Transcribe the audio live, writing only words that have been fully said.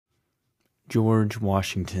George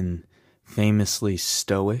Washington, famously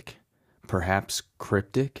stoic, perhaps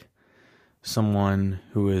cryptic, someone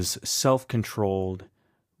who is self-controlled,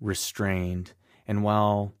 restrained, and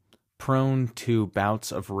while prone to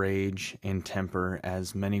bouts of rage and temper,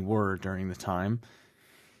 as many were during the time,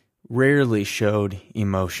 rarely showed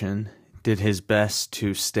emotion, did his best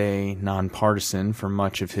to stay nonpartisan for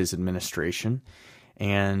much of his administration,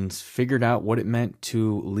 and figured out what it meant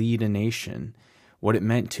to lead a nation, what it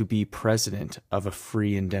meant to be president of a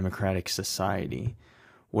free and democratic society,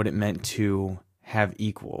 what it meant to have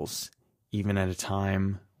equals, even at a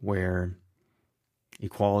time where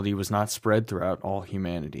equality was not spread throughout all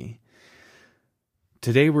humanity.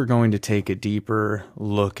 Today we're going to take a deeper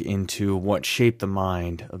look into what shaped the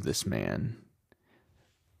mind of this man,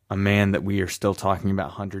 a man that we are still talking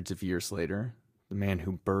about hundreds of years later, the man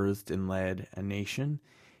who birthed and led a nation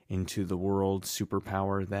into the world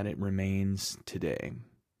superpower that it remains today.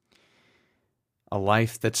 A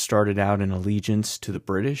life that started out in allegiance to the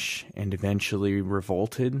British and eventually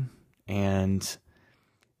revolted and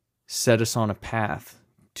set us on a path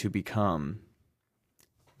to become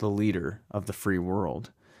the leader of the free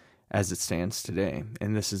world as it stands today.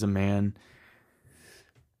 And this is a man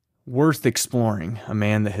worth exploring, a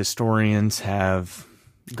man that historians have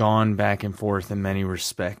gone back and forth in many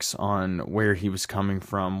respects on where he was coming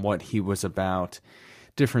from, what he was about,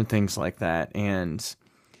 different things like that. And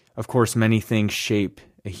of course, many things shape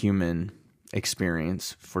a human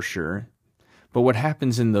experience for sure. But what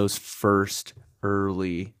happens in those first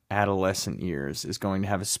early adolescent years is going to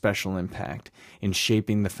have a special impact in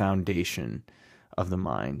shaping the foundation of the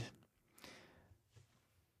mind.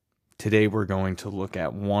 Today, we're going to look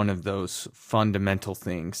at one of those fundamental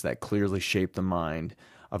things that clearly shape the mind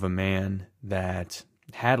of a man that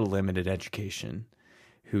had a limited education,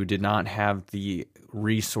 who did not have the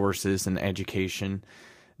resources and education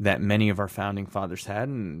that many of our founding fathers had,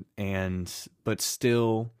 but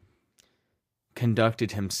still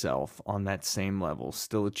conducted himself on that same level,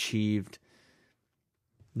 still achieved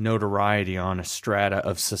notoriety on a strata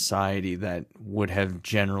of society that would have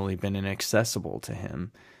generally been inaccessible to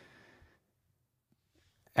him.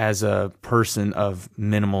 As a person of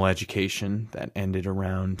minimal education that ended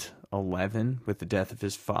around 11 with the death of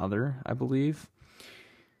his father, I believe,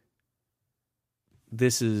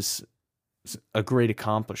 this is a great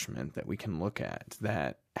accomplishment that we can look at,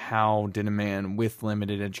 that how did a man with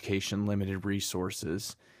limited education, limited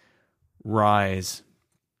resources, rise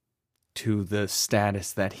to the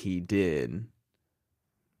status that he did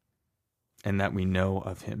and that we know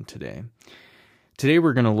of him today. Today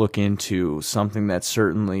we're going to look into something that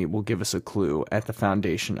certainly will give us a clue at the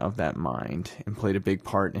foundation of that mind and played a big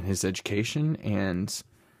part in his education and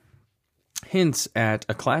hints at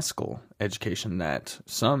a classical education that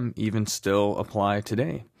some even still apply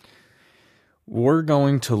today. We're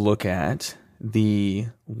going to look at the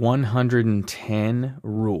 110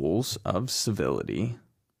 rules of civility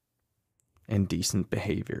and decent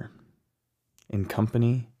behavior in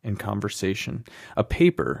company and conversation, a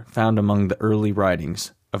paper found among the early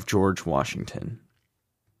writings of George Washington.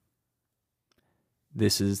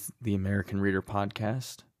 This is the American Reader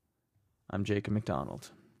Podcast. I'm Jacob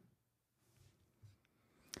McDonald.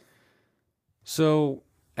 So,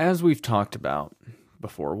 as we've talked about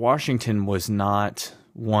before, Washington was not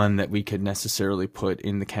one that we could necessarily put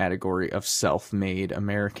in the category of self-made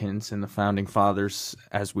Americans and the founding fathers,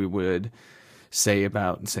 as we would say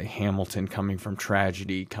about, say, Hamilton coming from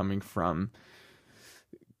tragedy, coming from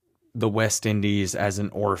the West Indies as an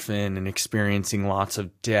orphan and experiencing lots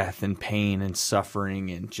of death and pain and suffering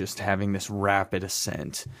and just having this rapid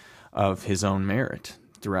ascent of his own merit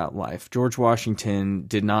throughout life. George Washington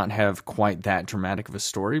did not have quite that dramatic of a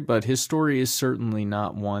story, but his story is certainly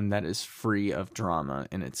not one that is free of drama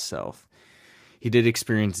in itself. He did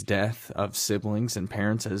experience death of siblings and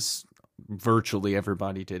parents, as virtually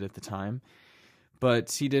everybody did at the time.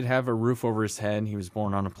 But he did have a roof over his head. He was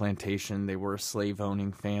born on a plantation. They were a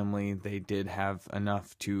slave-owning family. They did have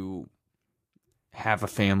enough to have a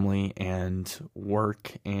family and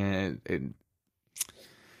work and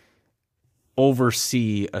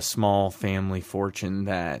oversee a small family fortune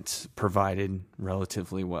that provided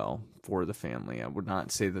relatively well for the family. I would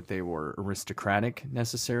not say that they were aristocratic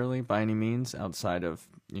necessarily by any means, outside of,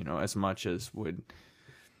 as much as would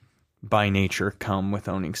by nature come with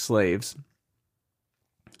owning slaves.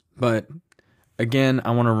 But again,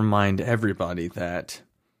 I want to remind everybody that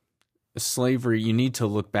slavery, you need to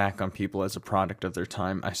look back on people as a product of their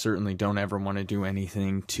time. I certainly don't ever want to do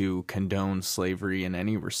anything to condone slavery in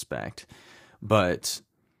any respect, but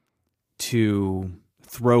to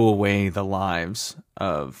throw away the lives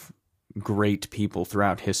of great people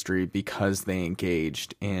throughout history because they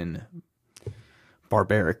engaged in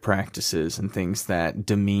barbaric practices and things that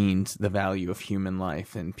demeaned the value of human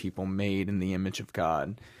life and people made in the image of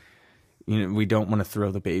God. We don't want to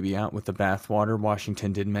throw the baby out with the bathwater.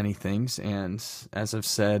 Washington did many things, and as I've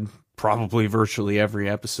said, probably virtually every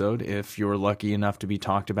episode, if you're lucky enough to be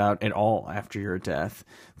talked about at all after your death,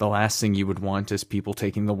 the last thing you would want is people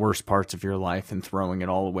taking the worst parts of your life and throwing it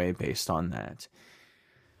all away based on that.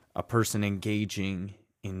 A person engaging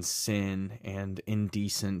in sin and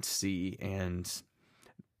indecency and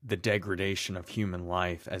the degradation of human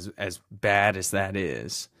life, as bad as that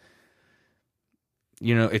is,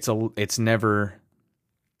 it's never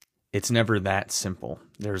that simple.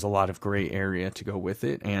 There's a lot of gray area to go with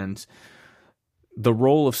it, and the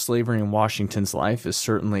role of slavery in Washington's life is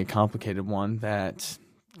certainly a complicated one that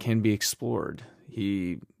can be explored.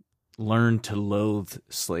 He learned to loathe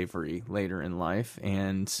slavery later in life,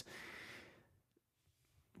 and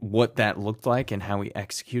what that looked like and how he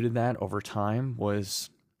executed that over time was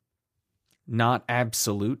not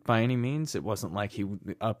absolute by any means. It wasn't like he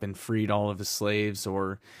up and freed all of his slaves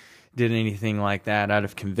or did anything like that out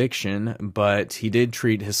of conviction, but he did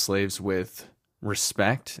treat his slaves with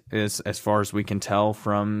respect. As far as we can tell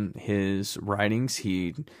from his writings,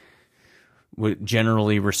 he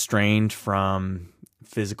generally restrained from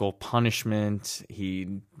physical punishment.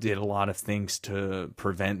 He did a lot of things to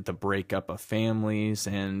prevent the breakup of families,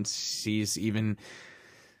 and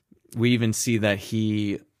we even see that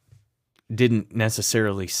he didn't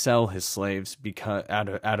necessarily sell his slaves because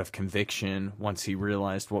out of conviction. Once he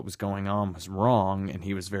realized what was going on was wrong, and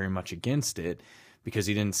he was very much against it, because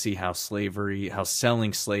he didn't see how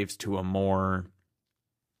selling slaves to a more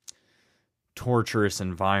torturous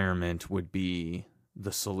environment would be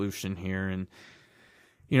the solution here. And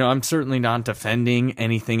I'm certainly not defending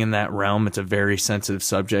anything in that realm. It's a very sensitive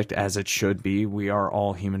subject, as it should be. We are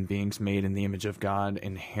all human beings made in the image of God,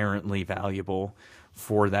 inherently valuable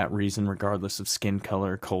for that reason, regardless of skin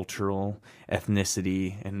color, cultural,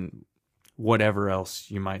 ethnicity, and whatever else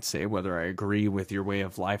you might say. Whether I agree with your way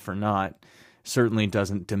of life or not, certainly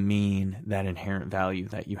doesn't demean that inherent value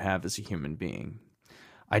that you have as a human being.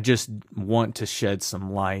 I just want to shed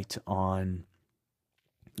some light on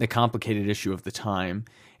the complicated issue of the time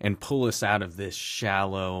and pull us out of this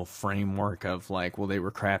shallow framework of like, well, they were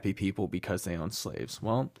crappy people because they owned slaves.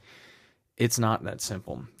 Well, it's not that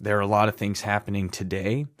simple. There are a lot of things happening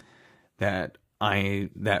today that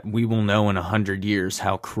we will know in 100 years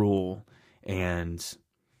how cruel and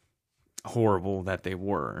horrible that they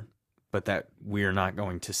were, but that we are not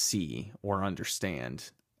going to see or understand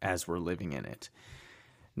as we're living in it.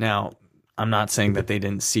 Now, I'm not saying that they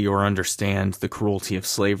didn't see or understand the cruelty of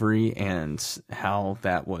slavery and how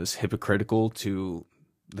that was hypocritical to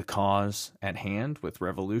the cause at hand with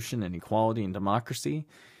revolution and equality and democracy.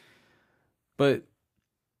 But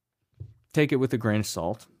take it with a grain of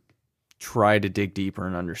salt. Try to dig deeper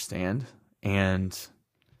and understand, and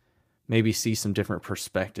maybe see some different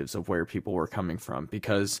perspectives of where people were coming from.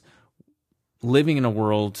 Because living in a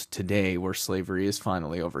world today where slavery is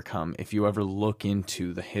finally overcome, if you ever look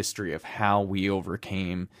into the history of how we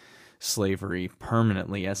overcame slavery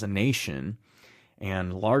permanently as a nation,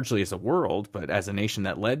 and largely as a world, but as a nation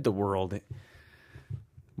that led the world,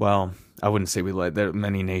 well, I wouldn't say we led. There are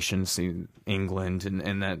many nations, England,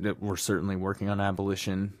 and that were certainly working on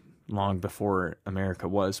abolition long before America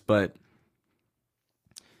was, but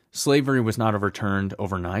slavery was not overturned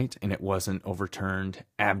overnight, and it wasn't overturned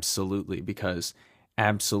absolutely, because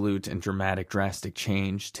absolute and drastic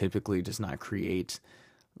change typically does not create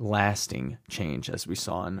lasting change, as we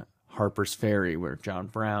saw in Harper's Ferry, where John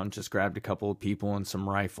Brown just grabbed a couple of people and some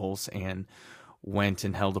rifles and went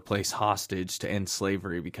and held a place hostage to end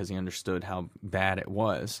slavery because he understood how bad it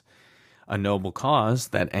was. A noble cause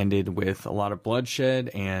that ended with a lot of bloodshed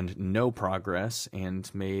and no progress and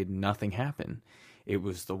made nothing happen. It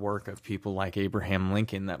was the work of people like Abraham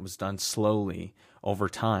Lincoln that was done slowly over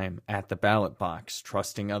time at the ballot box,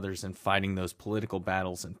 trusting others and fighting those political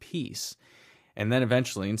battles in peace. And then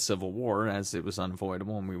eventually in Civil War, as it was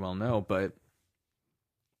unavoidable, and we well know, but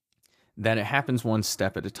that it happens one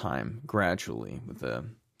step at a time, gradually, with the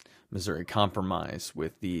Missouri Compromise,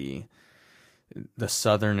 with the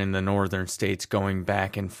southern and the northern states going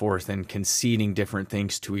back and forth and conceding different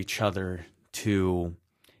things to each other to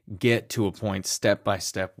get to a point step by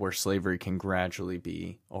step where slavery can gradually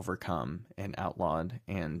be overcome and outlawed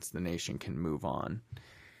and the nation can move on.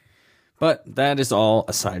 But that is all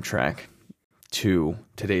a sidetrack to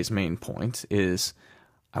today's main point. Is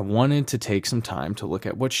I wanted to take some time to look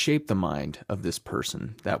at what shaped the mind of this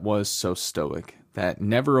person that was so stoic, that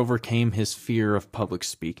never overcame his fear of public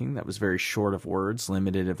speaking, that was very short of words,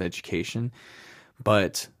 limited of education,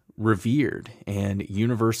 but revered and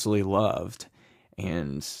universally loved.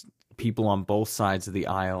 And people on both sides of the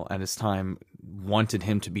aisle at his time wanted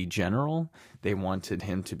him to be general. They wanted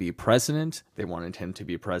him to be president. They wanted him to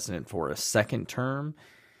be president for a second term.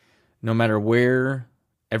 No matter where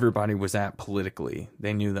everybody was at politically,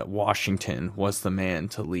 they knew that Washington was the man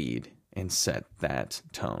to lead and set that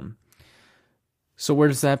tone. So where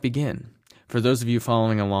does that begin? For those of you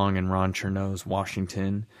following along in Ron Chernow's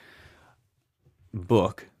Washington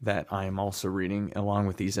book that I am also reading along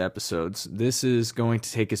with these episodes, this is going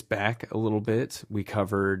to take us back a little bit. We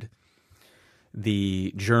covered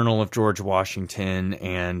the Journal of George Washington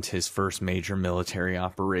and his first major military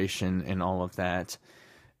operation and all of that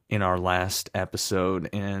in our last episode.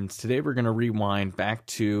 And today we're going to rewind back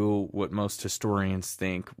to what most historians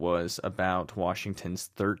think was about Washington's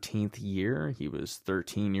 13th year. He was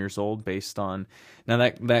 13 years old based on... Now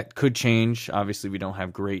that could change. Obviously, we don't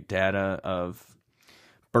have great data of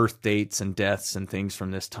birth dates and deaths and things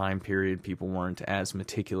from this time period. People weren't as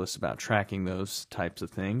meticulous about tracking those types of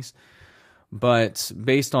things. But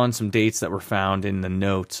based on some dates that were found in the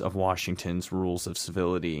notes of Washington's Rules of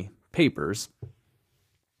Civility papers,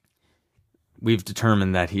 we've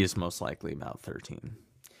determined that he is most likely about 13.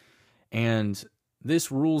 And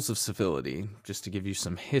this Rules of Civility, just to give you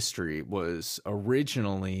some history, was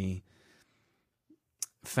originally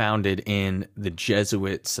founded in the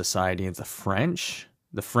Jesuit Society of the French.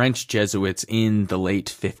 The French Jesuits in the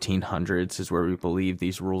late 1500s is where we believe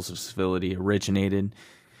these Rules of Civility originated.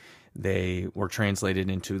 They were translated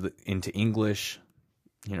into English,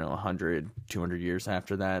 100, 200 years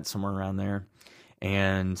after that, somewhere around there,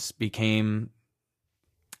 and became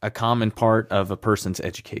a common part of a person's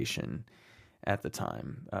education at the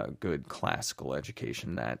time, a good classical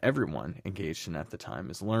education that everyone engaged in at the time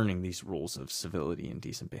is learning these rules of civility and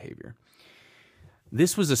decent behavior.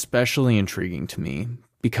 This was especially intriguing to me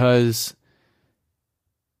because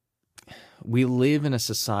we live in a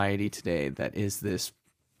society today that is this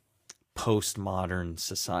postmodern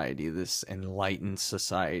society, this enlightened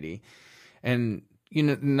society. And,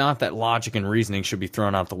 not that logic and reasoning should be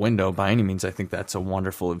thrown out the window by any means. I think that's a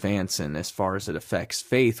wonderful advance. And as far as it affects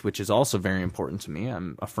faith, which is also very important to me,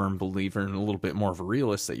 I'm a firm believer and a little bit more of a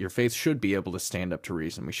realist that your faith should be able to stand up to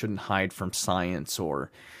reason. We shouldn't hide from science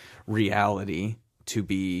or reality to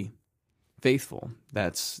be faithful.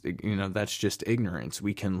 That's just ignorance.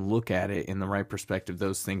 We can look at it in the right perspective.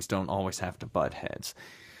 Those things don't always have to butt heads.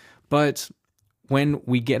 But when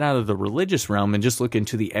we get out of the religious realm and just look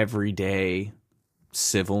into the everyday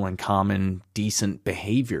civil and common decent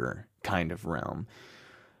behavior kind of realm,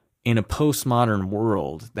 in a postmodern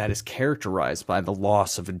world that is characterized by the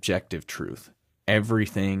loss of objective truth,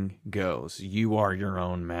 everything goes. You are your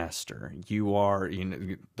own master. You are,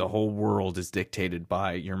 the whole world is dictated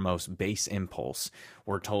by your most base impulse.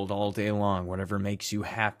 We're told all day long, whatever makes you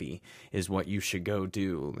happy is what you should go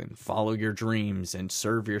do, and follow your dreams and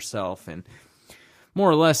serve yourself. And more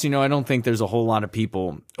or less, I don't think there's a whole lot of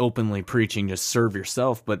people openly preaching just serve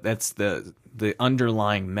yourself, but that's the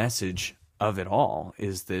underlying message of it all,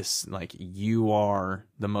 is this, like, you are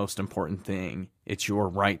the most important thing. It's your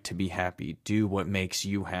right to be happy. Do what makes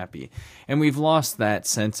you happy. And we've lost that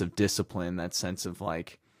sense of discipline, that sense of,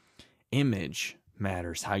 like, image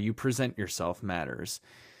matters. How you present yourself matters.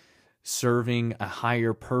 Serving a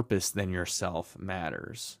higher purpose than yourself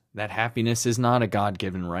matters. That happiness is not a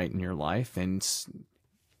God-given right in your life, and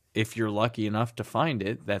if you're lucky enough to find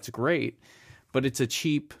it, that's great, but it's a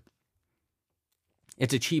cheap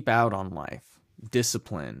out on life.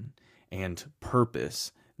 Discipline and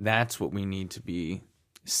purpose, that's what we need to be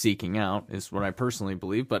seeking out, is what I personally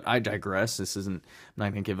believe. But I digress. I'm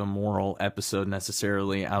not going to give a moral episode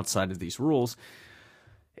necessarily outside of these rules.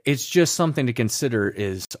 It's just something to consider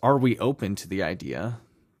is, are we open to the idea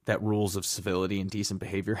that rules of civility and decent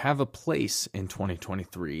behavior have a place in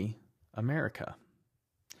 2023 America?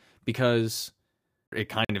 Because it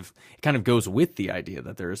kind of goes with the idea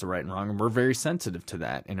that there is a right and wrong, and we're very sensitive to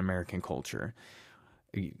that in American culture.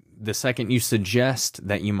 The second you suggest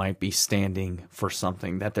that you might be standing for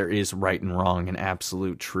something, that there is right and wrong and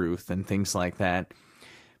absolute truth and things like that,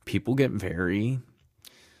 people get very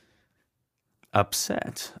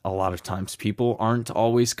upset. A lot of times people aren't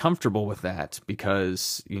always comfortable with that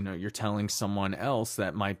because, you're telling someone else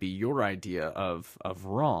that might be your idea of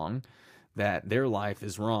wrong, that their life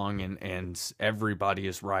is wrong and everybody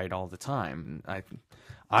is right all the time.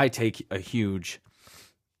 I take a huge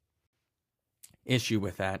issue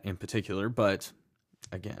with that in particular, but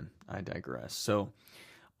again, I digress. So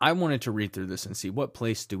I wanted to read through this and see what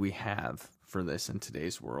place do we have for this in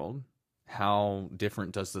today's world. How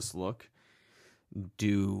different does this look?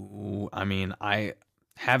 I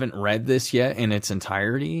haven't read this yet in its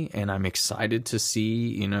entirety, and I'm excited to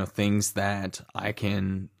see, things that I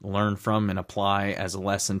can learn from and apply as a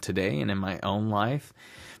lesson today and in my own life,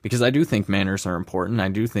 because I do think manners are important. I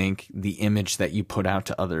do think the image that you put out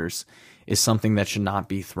to others is something that should not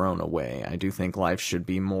be thrown away. I do think life should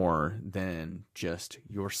be more than just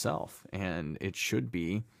yourself, and it should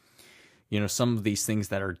be, some of these things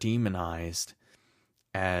that are demonized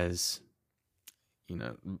as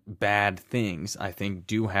bad things, I think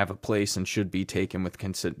do have a place and should be taken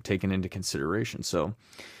into consideration. So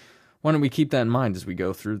why don't we keep that in mind as we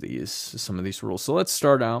go through some of these rules? So let's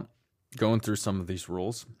start out going through some of these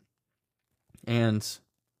rules and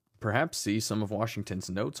perhaps see some of Washington's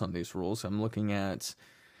notes on these rules. I'm looking at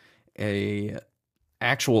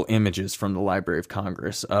actual images from the Library of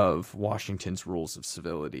Congress of Washington's rules of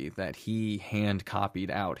civility that he hand copied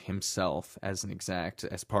out himself as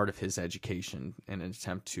part of his education in an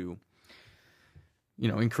attempt to,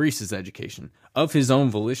 increase his education of his own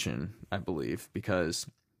volition, I believe,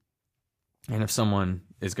 and if someone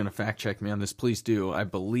is going to fact check me on this, please do. I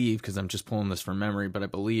believe, because I'm just pulling this from memory, but I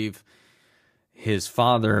believe his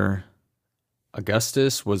father,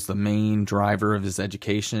 Augustus, was the main driver of his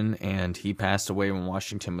education, and he passed away when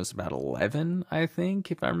Washington was about 11, I think,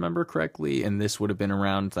 if I remember correctly, and this would have been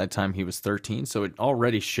around that time he was 13, so it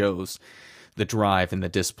already shows the drive and the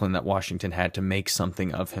discipline that Washington had to make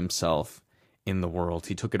something of himself in the world.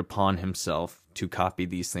 He took it upon himself to copy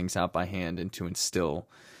these things out by hand and to instill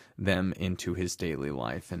them into his daily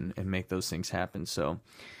life and make those things happen. So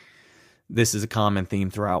this is a common theme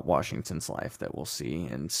throughout Washington's life that we'll see,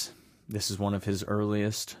 and this is one of his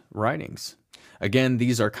earliest writings. Again,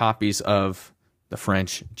 these are copies of the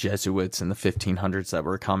French Jesuits in the 1500s that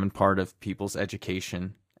were a common part of people's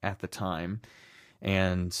education at the time,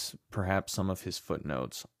 and perhaps some of his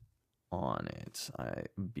footnotes on it, I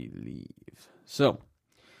believe. So,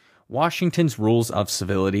 Washington's Rules of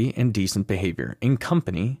Civility and Decent Behavior in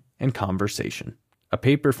Company and Conversation, a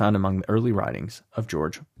paper found among the early writings of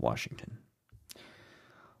George Washington.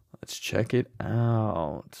 Let's check it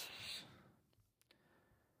out.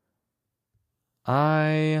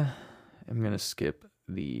 I am going to skip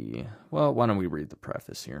why don't we read the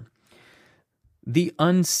preface here? The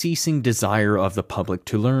unceasing desire of the public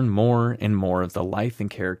to learn more and more of the life and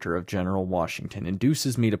character of General Washington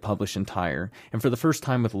induces me to publish entire, and for the first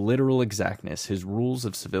time with literal exactness, his rules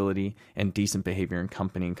of civility and decent behavior in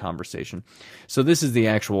company and conversation. So this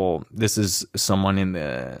is someone in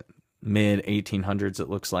the mid-1800s, it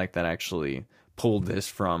looks like, that actually pulled this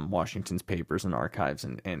from Washington's papers and archives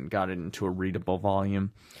and got it into a readable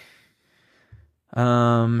volume.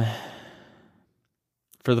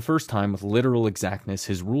 For the first time, with literal exactness,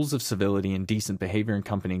 his rules of civility and decent behavior in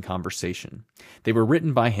company and conversation. They were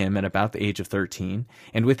written by him at about the age of 13,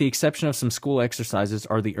 and with the exception of some school exercises,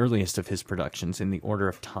 are the earliest of his productions in the order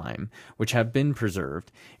of time, which have been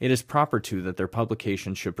preserved. It is proper, too, that their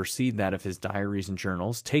publication should precede that of his diaries and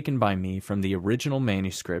journals, taken by me from the original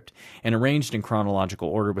manuscript and arranged in chronological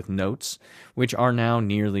order with notes, which are now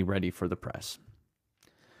nearly ready for the press.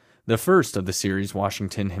 The first of the series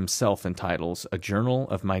Washington himself entitles A Journal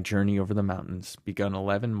of My Journey Over the Mountains, begun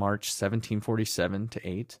 11 March 1747 to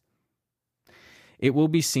 8. It will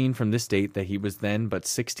be seen from this date that he was then but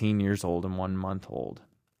 16 years old and 1 month old.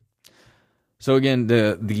 So again,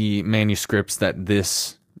 the manuscripts that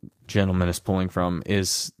this gentleman is pulling from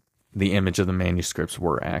is the image of the manuscripts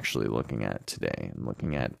we're actually looking at today. I'm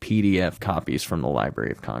looking at PDF copies from the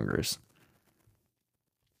Library of Congress.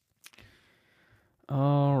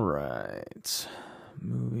 All right,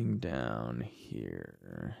 moving down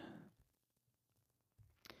here.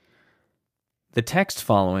 The text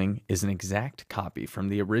following is an exact copy from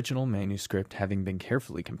the original manuscript, having been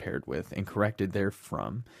carefully compared with and corrected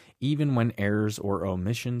therefrom, even when errors or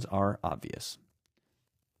omissions are obvious.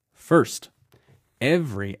 First,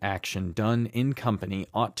 every action done in company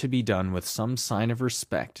ought to be done with some sign of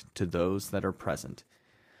respect to those that are present.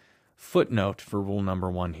 Footnote for rule number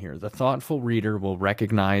 1 here. The thoughtful reader will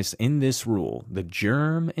recognize in this rule the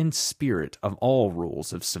germ and spirit of all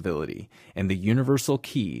rules of civility and the universal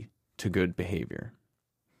key to good behavior.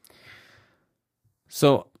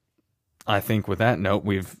 So I think with that note,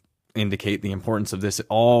 we've indicate the importance of this.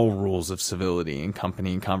 All rules of civility in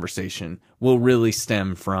company and conversation will really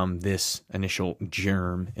stem from this initial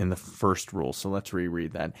germ in the first rule. So let's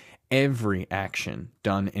reread that. Every action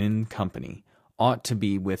done in company ought to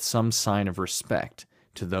be with some sign of respect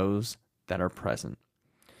to those that are present.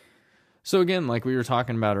 So again, like we were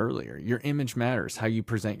talking about earlier, your image matters. How you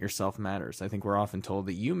present yourself matters. I think we're often told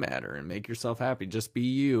that you matter and make yourself happy. Just be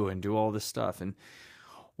you and do all this stuff. And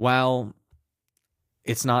while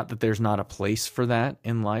it's not that there's not a place for that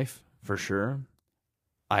in life, for sure,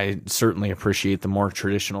 I certainly appreciate the more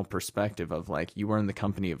traditional perspective of like, you are in the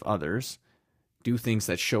company of others. Do things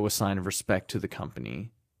that show a sign of respect to the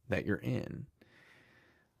company that you're in.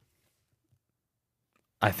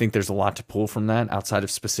 I think there's a lot to pull from that outside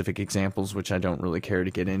of specific examples, which I don't really care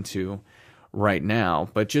to get into right now.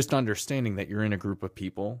 But just understanding that you're in a group of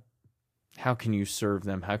people, how can you serve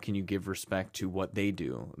them? How can you give respect to what they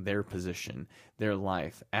do, their position, their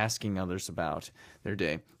life, asking others about their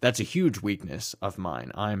day? That's a huge weakness of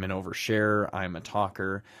mine. I'm an oversharer. I'm a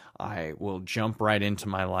talker. I will jump right into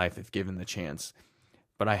my life if given the chance.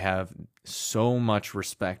 But I have so much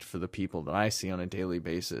respect for the people that I see on a daily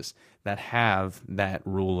basis that have that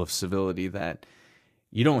rule of civility, that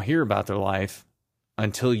you don't hear about their life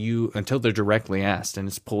until they're directly asked and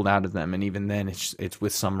it's pulled out of them. And even then it's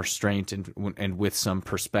with some restraint and with some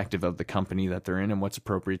perspective of the company that they're in and what's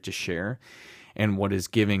appropriate to share and what is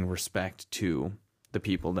giving respect to the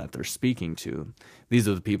people that they're speaking to. These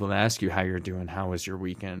are the people that ask you how you're doing, how was your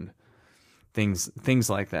weekend, things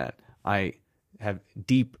like that. I have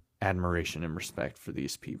deep admiration and respect for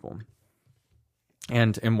these people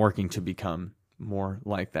and am working to become more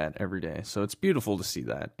like that every day. So it's beautiful to see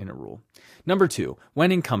that in a rule. Number 2,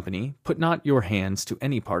 when in company, put not your hands to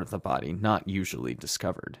any part of the body not usually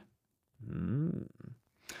discovered.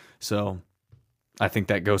 So I think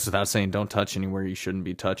that goes without saying, don't touch anywhere you shouldn't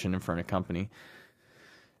be touching in front of company.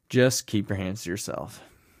 Just keep your hands to yourself.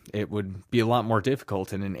 It would be a lot more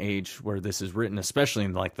difficult in an age where this is written, especially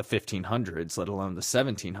in like the 1500s, let alone the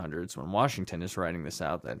 1700s, when Washington is writing this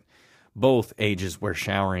out, that both ages where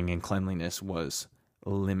showering and cleanliness was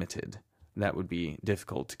limited. That would be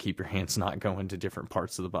difficult to keep your hands not going to different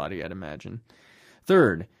parts of the body, I'd imagine.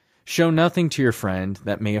 3rd, show nothing to your friend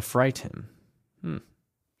that may affright him.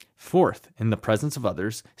 4th, in the presence of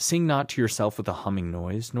others, sing not to yourself with a humming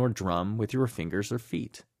noise, nor drum with your fingers or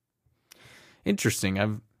feet.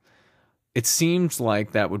 Interesting. It seems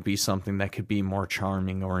like that would be something that could be more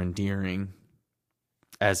charming or endearing,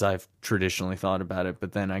 as I've traditionally thought about it.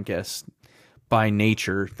 But then I guess by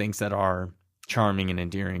nature, things that are charming and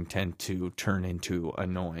endearing tend to turn into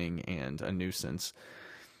annoying and a nuisance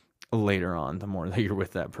later on, the more that you're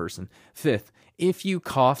with that person. 5th, if you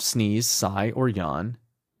cough, sneeze, sigh, or yawn,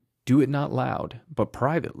 do it not loud, but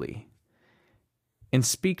privately. And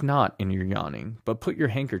speak not in your yawning, but put your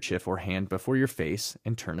handkerchief or hand before your face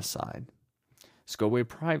and turn aside. So go away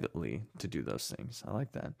privately to do those things. I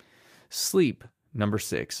like that. Sleep. Number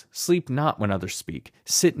 6, sleep not when others speak.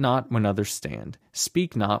 Sit not when others stand.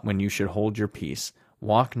 Speak not when you should hold your peace.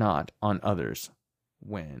 Walk not on others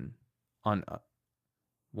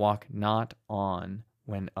walk not on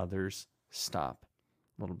when others stop.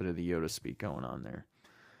 A little bit of the Yoda speak going on there.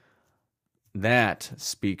 That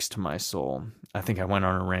speaks to my soul. I think I went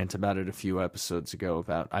on a rant about it a few episodes ago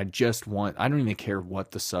about I don't even care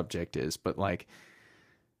what the subject is, but like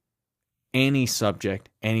any subject,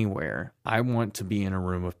 anywhere, I want to be in a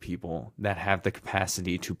room of people that have the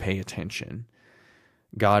capacity to pay attention.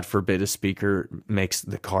 God forbid a speaker makes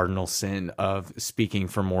the cardinal sin of speaking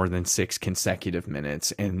for more than 6 consecutive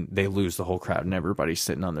minutes and they lose the whole crowd and everybody's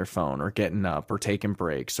sitting on their phone or getting up or taking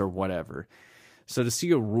breaks or whatever. So to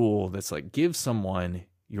see a rule that's like, give someone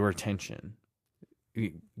your attention.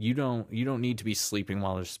 You don't need to be sleeping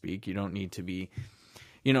while they speak. You don't need to be,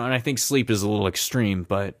 and I think sleep is a little extreme,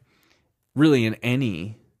 but really in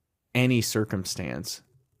any circumstance,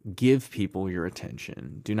 give people your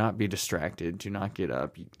attention. Do not be distracted. Do not get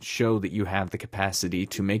up. Show that you have the capacity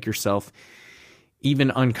to make yourself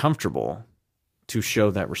even uncomfortable to show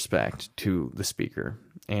that respect to the speaker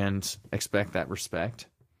and expect that respect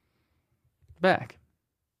back.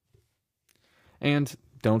 And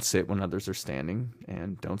don't sit when others are standing,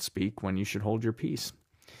 and don't speak when you should hold your peace.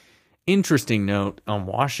 Interesting note on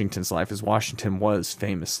Washington's life is Washington was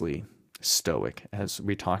famously stoic, as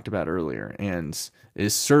we talked about earlier, and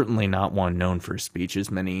is certainly not one known for his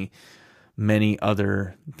speeches. Many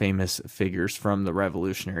other famous figures from the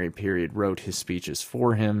Revolutionary period wrote his speeches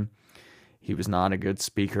for him. He was not a good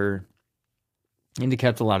speaker, and he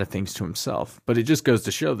kept a lot of things to himself. But it just goes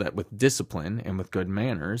to show that with discipline and with good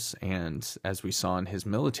manners, and as we saw in his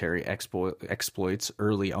military exploits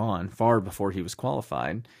early on, far before he was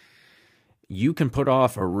qualified, you can put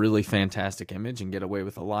off a really fantastic image and get away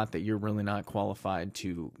with a lot that you're really not qualified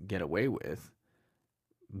to get away with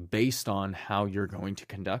based on how you're going to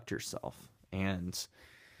conduct yourself. And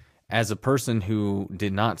as a person who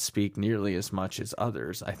did not speak nearly as much as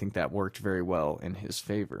others, I think that worked very well in his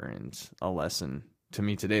favor, and a lesson to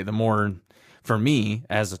me today. The more, for me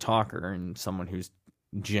as a talker and someone who's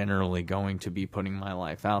generally going to be putting my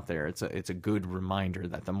life out there, it's a good reminder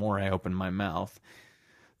that the more I open my mouth,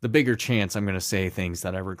 the bigger chance I'm going to say things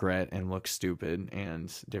that I regret and look stupid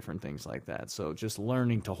and different things like that. So just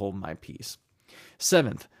learning to hold my peace.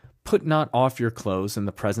 7th, put not off your clothes in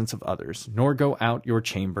the presence of others, nor go out your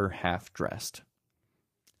chamber half dressed.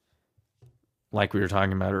 Like we were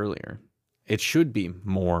talking about earlier, it should be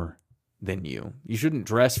more than you. You shouldn't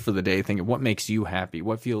dress for the day thinking what makes you happy,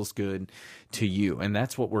 what feels good to you. And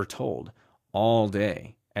that's what we're told all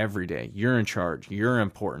day, every day. You're in charge. You're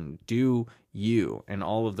important. Do you, and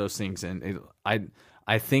all of those things. And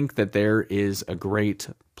I think that there is a great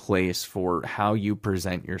place for how you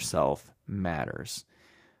present yourself matters.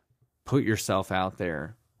 Put yourself out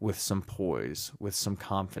there with some poise, with some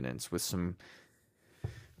confidence, with some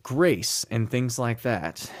grace and things like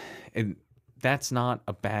that. And that's not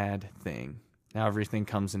a bad thing. Now, everything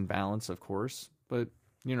comes in balance, of course, but,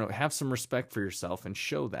 have some respect for yourself and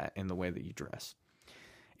show that in the way that you dress.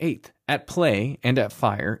 8th, at play and at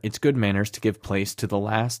fire, it's good manners to give place to the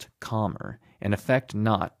last calmer, and affect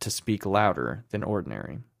not to speak louder than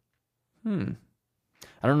ordinary. I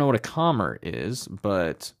don't know what a calmer is,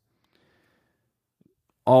 but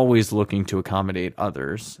always looking to accommodate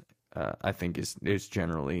others, I think is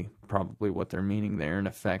generally probably what they're meaning there. In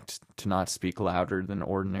effect, to not speak louder than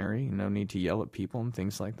ordinary. No need to yell at people and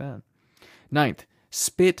things like that. 9th,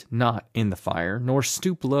 spit not in the fire, nor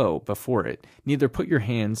stoop low before it. Neither put your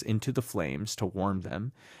hands into the flames to warm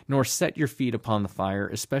them, nor set your feet upon the fire,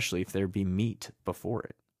 especially if there be meat before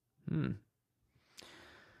it.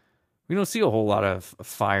 We don't see a whole lot of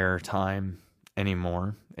fire time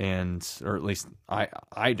anymore, or at least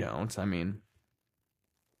I don't. I mean,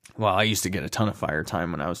 well, I used to get a ton of fire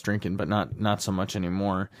time when I was drinking, but not so much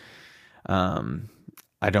anymore. I'm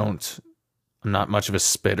not much of a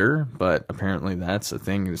spitter, but apparently that's a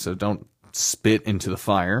thing. So don't spit into the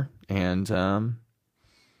fire, and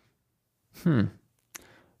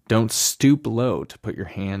don't stoop low to put your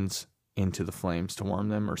hands into the flames to warm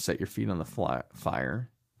them, or set your feet on the fire,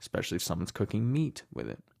 especially if someone's cooking meat with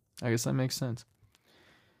it. I guess that makes sense.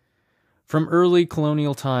 From early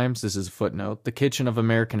colonial times, this is a footnote, the kitchen of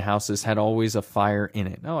American houses had always a fire in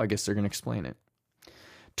it. Oh, I guess they're going to explain it.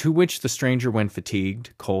 To which the stranger, when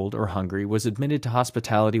fatigued, cold, or hungry, was admitted to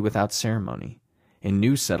hospitality without ceremony. In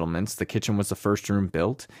new settlements, the kitchen was the first room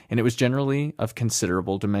built, and it was generally of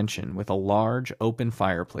considerable dimension, with a large, open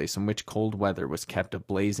fireplace in which cold weather was kept a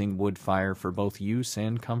blazing wood fire for both use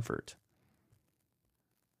and comfort.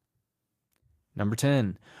 Number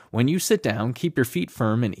 10. When you sit down, keep your feet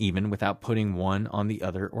firm and even without putting one on the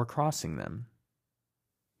other or crossing them.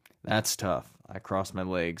 That's tough. I cross my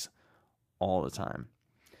legs all the time.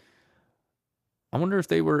 I wonder if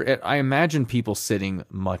I imagine people sitting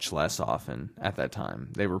much less often at that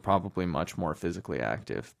time. They were probably much more physically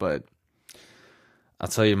active, but I'll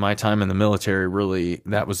tell you, my time in the military, really,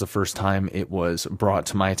 that was the first time it was brought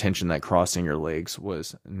to my attention that crossing your legs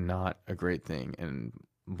was not a great thing. And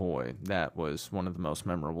boy, that was one of the most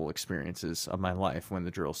memorable experiences of my life when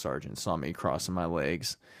the drill sergeant saw me crossing my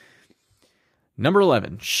legs. Number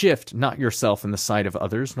 11, shift not yourself in the sight of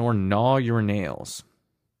others, nor gnaw your nails.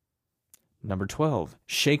 Number 12,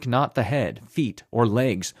 shake not the head, feet, or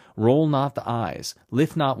legs, roll not the eyes,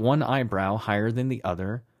 lift not one eyebrow higher than the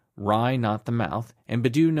other, wry not the mouth, and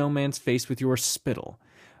bedew no man's face with your spittle.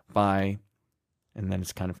 And then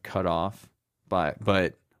it's kind of cut off, but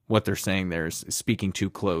what they're saying there is speaking too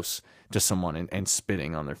close to someone and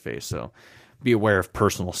spitting on their face. So be aware of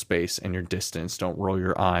personal space and your distance. Don't roll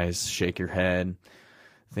your eyes, shake your head,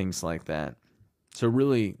 things like that. So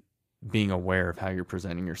really being aware of how you're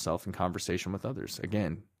presenting yourself in conversation with others.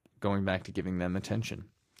 Again, going back to giving them attention.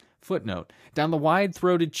 Footnote, down the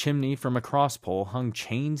wide-throated chimney from a crosspole hung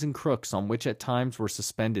chains and crooks on which at times were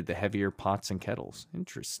suspended the heavier pots and kettles.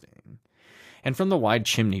 Interesting. And from the wide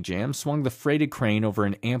chimney jamb swung the freighted crane over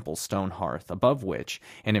an ample stone hearth, above which,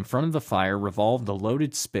 and in front of the fire, revolved the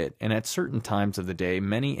loaded spit, and at certain times of the day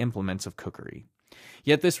many implements of cookery.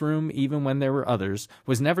 Yet this room, even when there were others,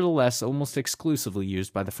 was nevertheless almost exclusively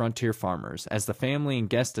used by the frontier farmers as the family and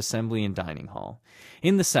guest assembly and dining hall.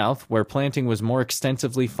 In the South, where planting was more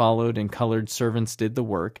extensively followed and colored servants did the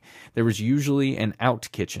work, there was usually an out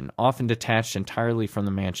kitchen, often detached entirely from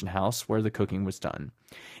the mansion house where the cooking was done.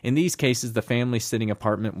 In these cases, the family sitting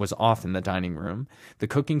apartment was often the dining room. The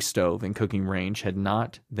cooking stove and cooking range had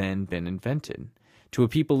not then been invented. To a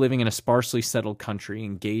people living in a sparsely settled country,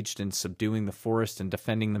 engaged in subduing the forest and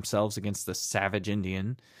defending themselves against the savage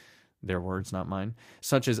Indian, their words, not mine,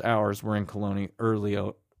 such as ours were in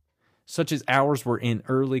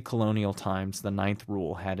early colonial times, the ninth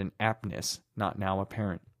rule had an aptness not now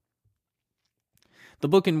apparent. The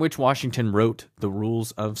book in which Washington wrote the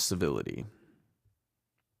Rules of Civility.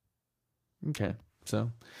 Okay, so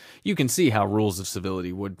you can see how rules of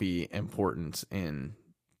civility would be important in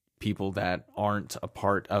people that aren't a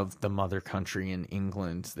part of the mother country in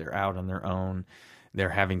England. They're out on their own. They're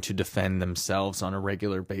having to defend themselves on a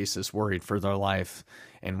regular basis, worried for their life.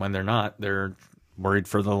 And when they're not, they're worried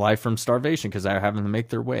for their life from starvation because they're having to make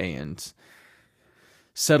their way and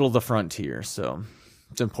settle the frontier. So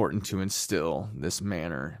it's important to instill this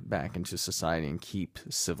manner back into society and keep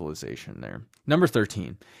civilization there. Number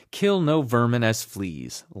 13, kill no vermin as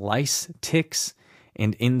fleas, lice, ticks,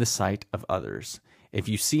 and in the sight of others. If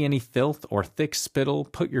you see any filth or thick spittle,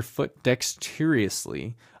 put your foot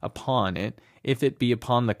dexterously upon it, if it be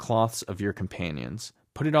upon the cloths of your companions.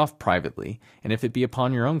 Put it off privately, and if it be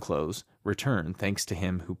upon your own clothes, return thanks to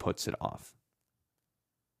him who puts it off.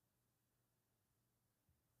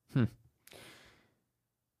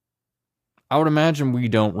 I would imagine we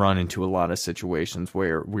don't run into a lot of situations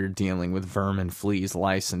where we're dealing with vermin, fleas,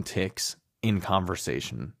 lice, and ticks in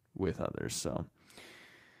conversation with others. So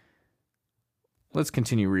let's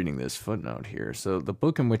continue reading this footnote here. So the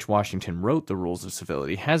book in which Washington wrote the Rules of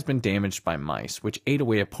Civility has been damaged by mice, which ate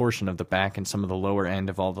away a portion of the back and some of the lower end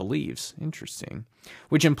of all the leaves. Interesting.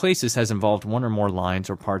 Which in places has involved one or more lines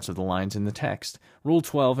or parts of the lines in the text. Rule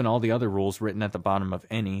 12 and all the other rules written at the bottom of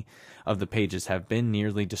any of the pages have been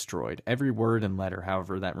nearly destroyed. Every word and letter,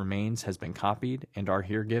 however, that remains has been copied and are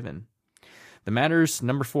here given.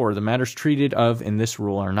 Number 4, the matters treated of in this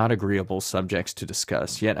rule are not agreeable subjects to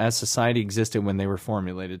discuss, yet as society existed when they were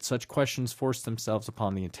formulated, such questions forced themselves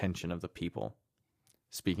upon the attention of the people.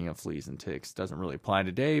 Speaking of fleas and ticks, doesn't really apply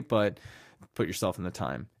today, but put yourself in the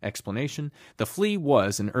time. Explanation: the flea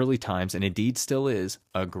was, in early times, and indeed still is,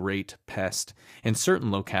 a great pest. In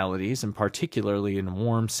certain localities, and particularly in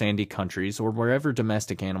warm, sandy countries, or wherever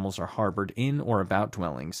domestic animals are harbored in or about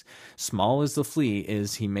dwellings, small as the flea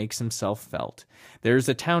is, he makes himself felt. There is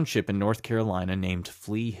a township in North Carolina named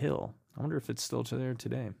Flea Hill. I wonder if it's still there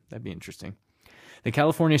today. That'd be interesting. The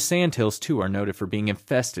California sandhills, too, are noted for being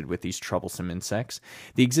infested with these troublesome insects.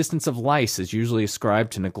 The existence of lice is usually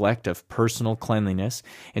ascribed to neglect of personal cleanliness,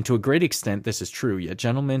 and to a great extent this is true, yet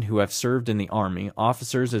gentlemen who have served in the army,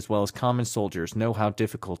 officers as well as common soldiers, know how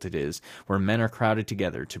difficult it is where men are crowded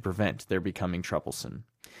together to prevent their becoming troublesome.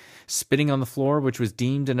 Spitting on the floor, which was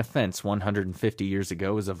deemed an offense 150 years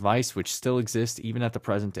ago, is a vice which still exists even at the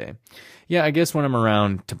present day. Yeah, I guess when I'm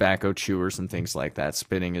around tobacco chewers and things like that,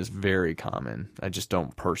 spitting is very common. I just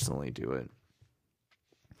don't personally do it.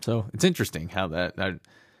 So it's interesting how I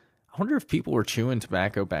wonder if people were chewing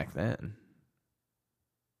tobacco back then.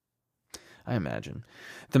 I imagine.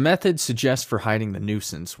 The method suggested for hiding the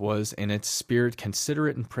nuisance was, in its spirit,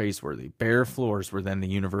 considerate and praiseworthy. Bare floors were then the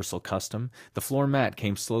universal custom. The floor mat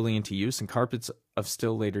came slowly into use, and carpets of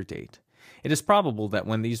still later date. It is probable that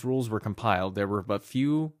when these rules were compiled, there were but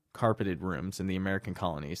few carpeted rooms in the American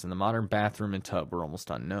colonies, and the modern bathroom and tub were almost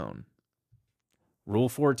unknown. Rule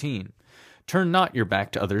 14. Turn not your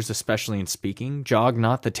back to others, especially in speaking. Jog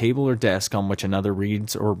not the table or desk on which another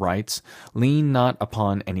reads or writes. Lean not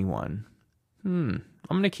upon anyone. I'm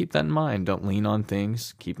going to keep that in mind. Don't lean on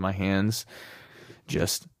things. Keep my hands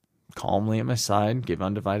just calmly at my side. Give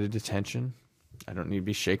undivided attention. I don't need to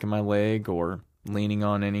be shaking my leg or leaning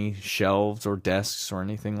on any shelves or desks or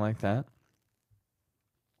anything like that.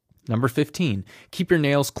 Number 15, keep your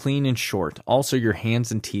nails clean and short. Also your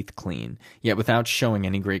hands and teeth clean, yet without showing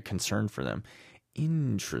any great concern for them.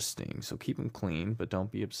 Interesting. So keep them clean, but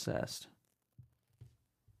don't be obsessed.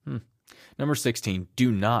 Number 16,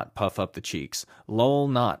 do not puff up the cheeks. Loll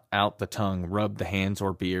not out the tongue, rub the hands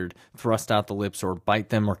or beard, thrust out the lips or bite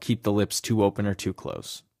them, or keep the lips too open or too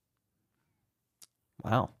close.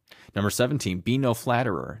 Wow. Number 17, be no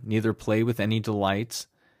flatterer. Neither play with any that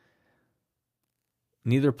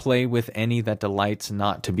delights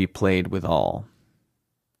not to be played withal.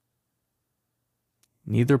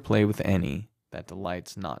 Neither play with any that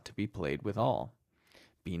delights not to be played withal.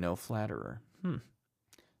 Be no flatterer.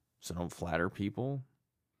 So don't flatter people.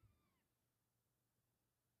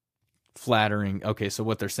 Flattering. Okay, so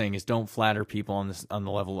what they're saying is don't flatter people on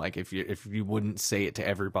the level like if you wouldn't say it to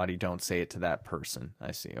everybody, don't say it to that person.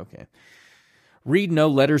 I see. Okay. Read no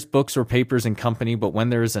letters, books, or papers in company, but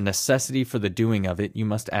when there is a necessity for the doing of it, you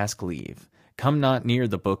must ask leave. Come not near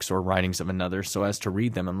the books or writings of another, so as to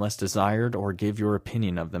read them unless desired, or give your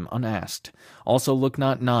opinion of them unasked. Also look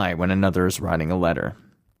not nigh when another is writing a letter.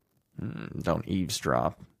 Don't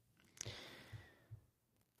eavesdrop.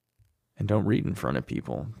 And don't read in front of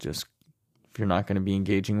people. Just, if you're not going to be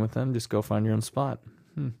engaging with them, just go find your own spot.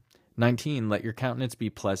 19, let your countenance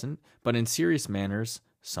be pleasant, but in serious manners,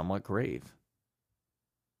 somewhat grave.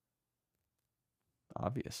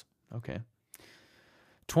 Obvious. Okay.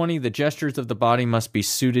 20, the gestures of the body must be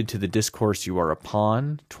suited to the discourse you are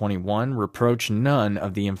upon. 21, reproach none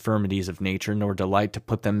of the infirmities of nature, nor delight to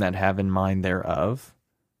put them that have in mind thereof.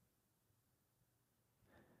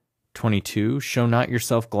 22, show not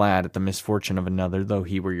yourself glad at the misfortune of another, though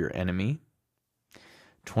he were your enemy.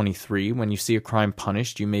 23, when you see a crime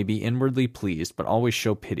punished, you may be inwardly pleased, but always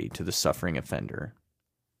show pity to the suffering offender.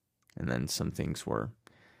 And then some things were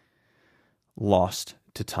lost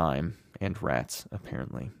to time and rats,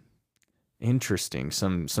 apparently. Interesting.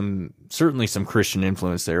 Certainly some Christian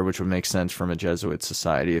influence there, which would make sense from a Jesuit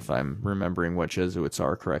society, if I'm remembering what Jesuits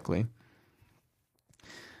are correctly.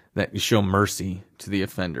 That you show mercy to the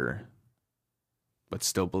offender, but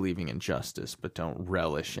still believing in justice, but don't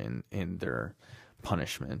relish in their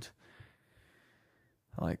punishment.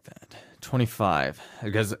 I like that. 25.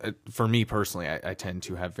 Because for me personally, I tend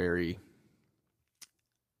to have very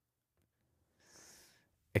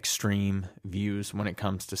extreme views when it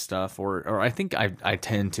comes to stuff, or I think I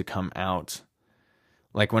tend to come out,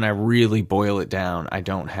 like when I really boil it down, I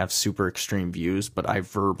don't have super extreme views, but I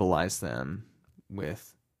verbalize them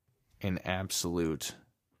with an absolute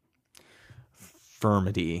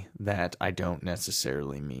firmity that I don't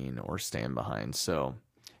necessarily mean or stand behind. So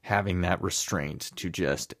having that restraint to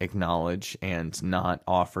just acknowledge and not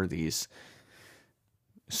offer these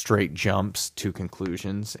straight jumps to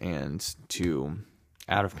conclusions and to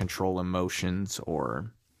out of control emotions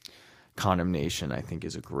or condemnation, I think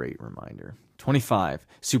is a great reminder. 25,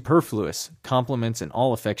 superfluous compliments and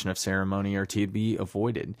all affection of ceremony are to be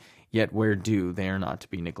avoided, yet where due, they are not to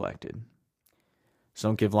be neglected. So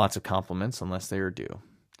don't give lots of compliments unless they are due.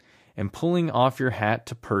 And pulling off your hat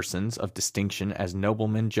to persons of distinction as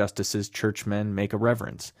noblemen, justices, churchmen, make a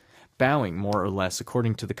reverence. Bowing more or less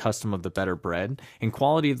according to the custom of the better bred, and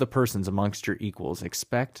quality of the persons amongst your equals,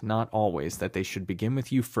 expect not always that they should begin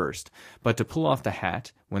with you first, but to pull off the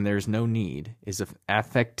hat when there is no need is of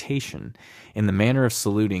affectation in the manner of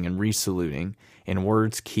saluting and resaluting, in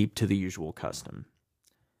words keep to the usual custom.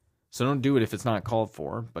 So don't do it if it's not called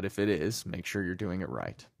for, but if it is, make sure you're doing it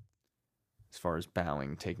right. As far as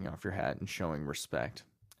bowing, taking off your hat, and showing respect.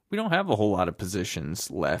 We don't have a whole lot of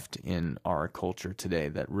positions left in our culture today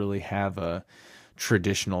that really have a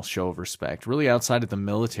traditional show of respect, really outside of the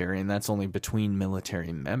military, and that's only between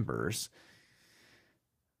military members.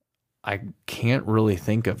 I can't really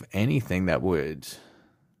think of anything that would,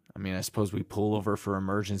 I suppose we pull over for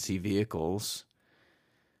emergency vehicles.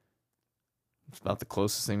 It's about the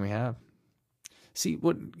closest thing we have. See,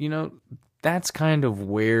 that's kind of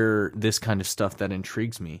where this kind of stuff that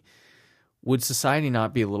intrigues me. Would society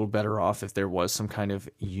not be a little better off if there was some kind of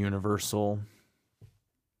universal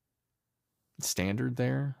standard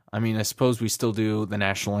there? I suppose we still do the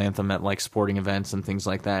national anthem at like sporting events and things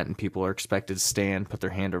like that, and people are expected to stand, put their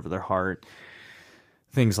hand over their heart,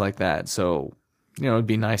 things like that. So, it'd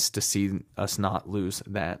be nice to see us not lose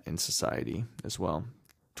that in society as well.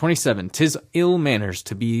 27, 'tis ill manners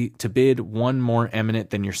to bid one more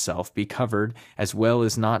eminent than yourself be covered, as well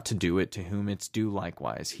as not to do it to whom it's due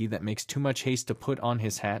likewise. He that makes too much haste to put on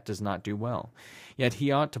his hat does not do well. Yet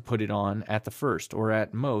he ought to put it on at the first, or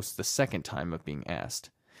at most the second time of being asked.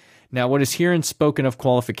 Now what is herein spoken of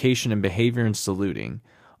qualification and behavior in saluting,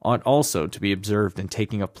 ought also to be observed in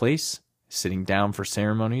taking a place, sitting down for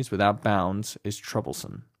ceremonies without bounds is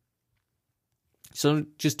troublesome. So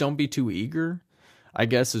just don't be too eager, I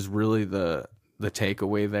guess, is really the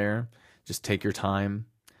takeaway there. Just take your time,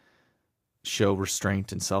 show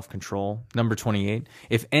restraint and self-control. Number 28,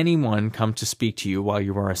 if anyone come to speak to you while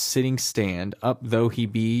you are a sitting stand, up though he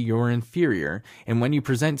be your inferior, and when you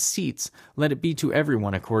present seats, let it be to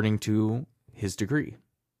everyone according to his degree.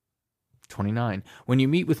 29, when you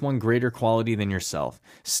meet with one greater quality than yourself,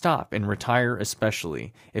 stop and retire,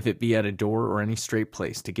 especially if it be at a door or any straight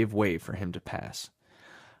place, to give way for him to pass.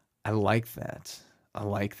 I like that.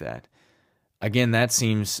 Again, that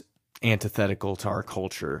seems antithetical to our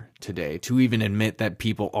culture today, to even admit that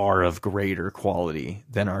people are of greater quality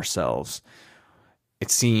than ourselves. It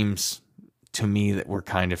seems to me that we're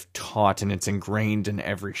kind of taught, and it's ingrained in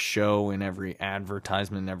every show, in every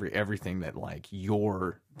advertisement, everything, that like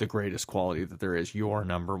you're the greatest quality that there is. You're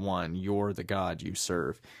number one. You're the God you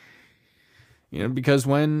serve. Because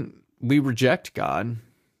when we reject God,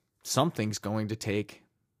 something's going to take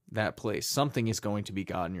that place. Something is going to be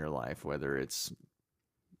God in your life, whether it's,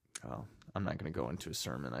 I'm not going to go into a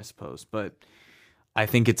sermon, I suppose, but I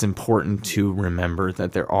think it's important to remember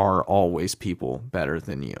that there are always people better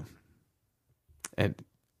than you. And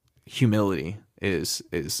humility is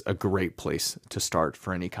a great place to start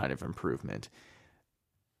for any kind of improvement.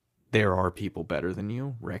 There are people better than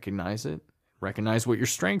you. Recognize it. Recognize what your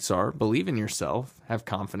strengths are. Believe in yourself. Have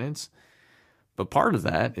confidence. But part of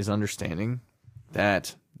that is understanding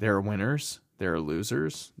that there are winners, there are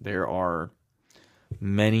losers, there are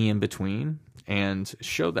many in between, and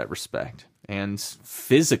show that respect and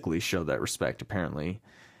physically show that respect, apparently,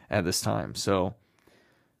 at this time. So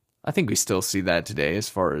I think we still see that today as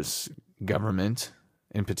far as government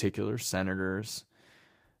in particular, senators,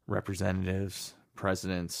 representatives,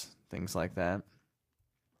 presidents, things like that,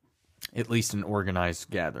 at least in organized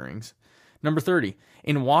gatherings. Number 30,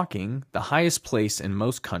 in walking, the highest place in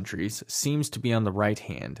most countries seems to be on the right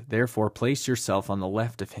hand. Therefore, place yourself on the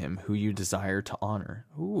left of him who you desire to honor.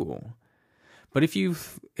 Ooh. But if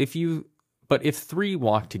three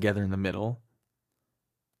walk together in the middle,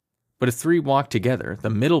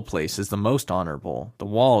 the middle place is the most honorable. The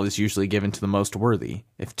wall is usually given to the most worthy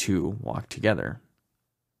if two walk together.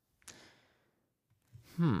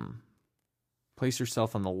 Place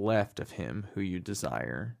yourself on the left of him who you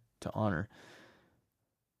desire to honor.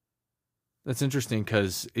 That's interesting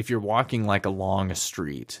because if you're walking like along a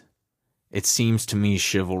street, it seems to me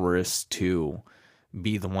chivalrous to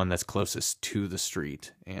be the one that's closest to the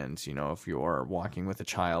street. And, if you are walking with a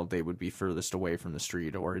child, they would be furthest away from the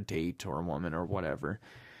street, or a date or a woman or whatever.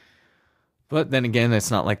 But then again,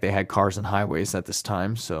 it's not like they had cars and highways at this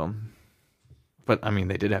time. So, but I mean,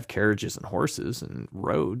 they did have carriages and horses and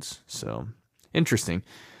roads. So interesting.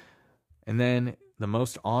 And then the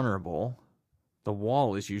most honorable, the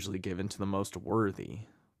wall is usually given to the most worthy.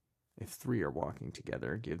 If three are walking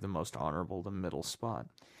together, give the most honorable the middle spot.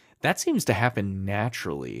 That seems to happen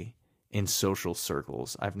naturally in social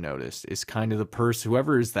circles, I've noticed. Is kind of the person,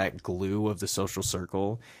 whoever is that glue of the social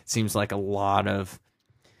circle. It seems like a lot of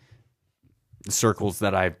circles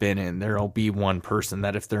that I've been in, there'll be one person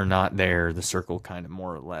that if they're not there, the circle kind of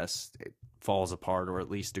more or less it falls apart, or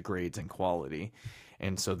at least degrades in quality.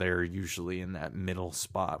 And so they're usually in that middle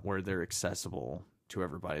spot where they're accessible to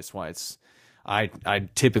everybody. That's why I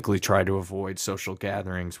typically try to avoid social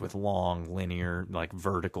gatherings with long, linear, like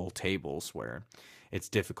vertical tables where it's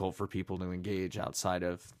difficult for people to engage outside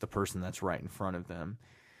of the person that's right in front of them.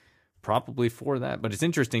 Probably for that, but it's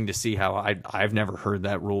interesting to see how I've never heard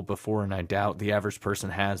that rule before, and I doubt the average person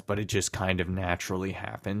has, but it just kind of naturally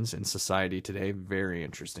happens in society today. Very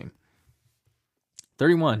interesting.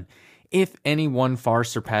 31. If any one far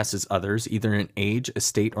surpasses others, either in age,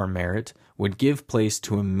 estate, or merit, would give place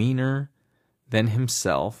to a meaner than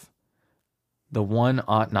himself, the one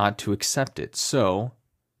ought not to accept it. So,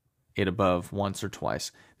 it above once or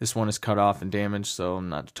twice. This one is cut off and damaged, so I'm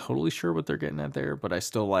not totally sure what they're getting at there, but I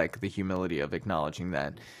still like the humility of acknowledging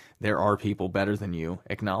that there are people better than you.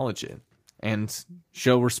 Acknowledge it and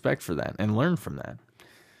show respect for that and learn from that.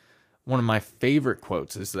 One of my favorite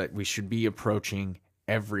quotes is that we should be approaching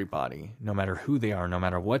everybody, no matter who they are, no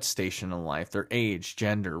matter what station in life, their age,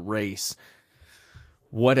 gender, race,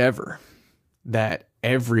 whatever, that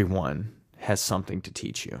everyone has something to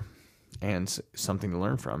teach you and something to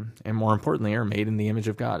learn from, and more importantly, are made in the image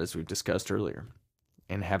of God, as we've discussed earlier,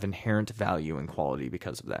 and have inherent value and quality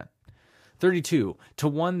because of that. 32, to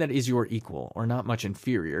one that is your equal, or not much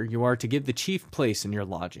inferior, you are to give the chief place in your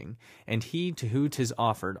lodging, and he to whom 'tis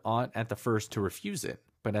offered ought at the first to refuse it,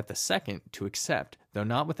 but at the second to accept, though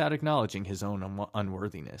not without acknowledging his own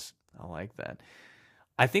unworthiness. I like that.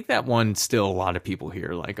 I think that one still a lot of people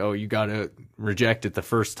hear, like, oh, you got to reject it the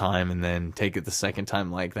first time and then take it the second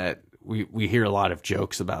time, like that. We hear a lot of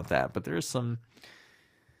jokes about that, but there's some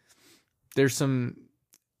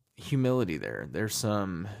humility there. There's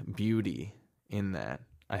some beauty in that,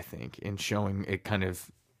 I think, in showing it kind of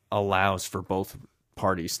allows for both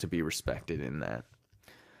parties to be respected in that.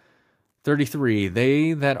 33,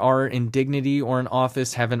 they that are in dignity or in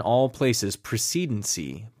office have in all places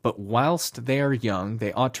precedency, but whilst they are young,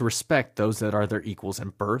 they ought to respect those that are their equals in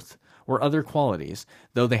birth or other qualities,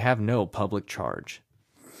 though they have no public charge.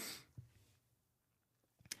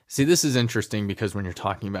 See, this is interesting because when you're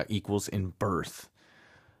talking about equals in birth,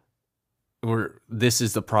 this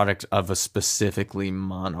is the product of a specifically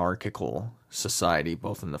monarchical society,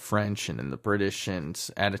 both in the French and in the British, and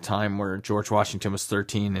at a time where George Washington was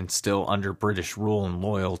 13 and still under British rule and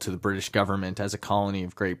loyal to the British government as a colony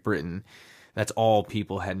of Great Britain. That's all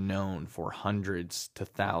people had known for hundreds to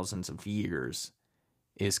thousands of years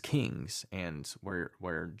is kings, and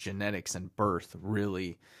where genetics and birth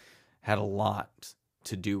really had a lot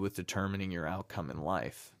to do with determining your outcome in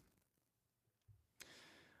life.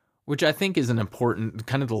 which I think is an important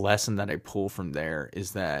kind of the lesson that I pull from there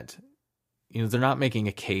is that, they're not making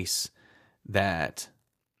a case that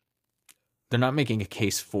they're not making a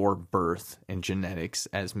case for birth and genetics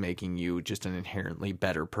as making you just an inherently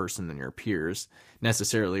better person than your peers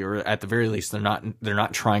necessarily, or at the very least, they're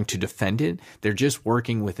not trying to defend it. They're just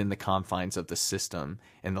working within the confines of the system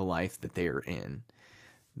and the life that they are in.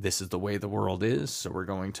 This is the way the world is, so we're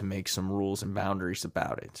going to make some rules and boundaries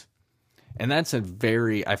about it. And that's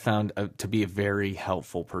I found to be a very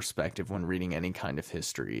helpful perspective when reading any kind of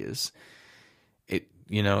history. Is it,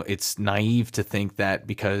 it's naive to think that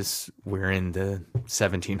because we're in the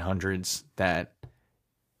 1700s that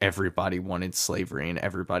everybody wanted slavery and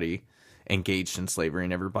everybody engaged in slavery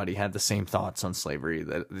and everybody had the same thoughts on slavery.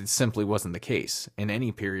 That it simply wasn't the case. In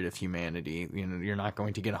any period of humanity, you're not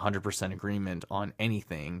going to get 100% agreement on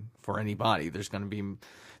anything for anybody. There's going to be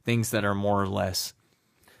things that are more or less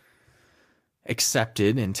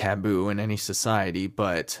accepted and taboo in any society,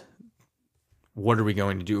 but what are we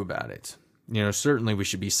going to do about it? Certainly we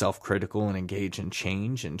should be self-critical and engage in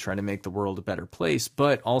change and try to make the world a better place,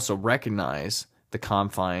 but also recognize the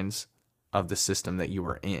confines of the system that you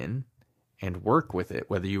are in and work with it,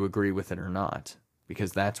 whether you agree with it or not,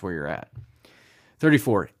 because that's where you're at.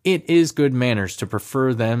 34. It is good manners to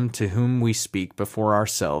prefer them to whom we speak before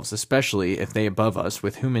ourselves, especially if they above us,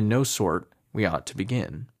 with whom in no sort we ought to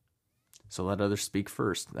begin. So let others speak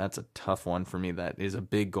first. That's a tough one for me. That is a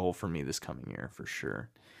big goal for me this coming year, for sure.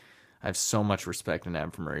 I have so much respect and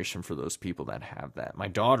admiration for those people that have that. My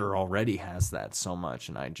daughter already has that so much,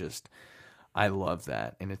 and I love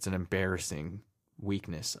that. And it's an embarrassing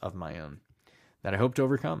weakness of my own that I hope to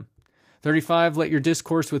overcome. 35, let your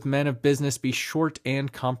discourse with men of business be short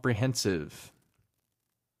and comprehensive.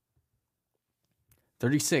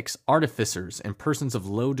 36, artificers and persons of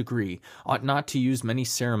low degree ought not to use many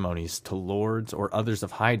ceremonies to lords or others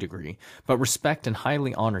of high degree, but respect and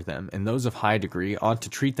highly honor them, and those of high degree ought to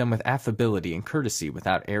treat them with affability and courtesy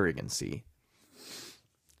without arrogancy.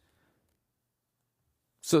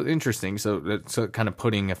 So interesting. So kind of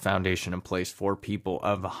putting a foundation in place for people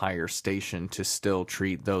of a higher station to still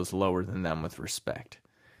treat those lower than them with respect.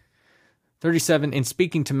 37, in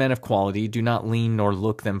speaking to men of quality, do not lean nor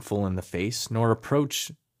look them full in the face, nor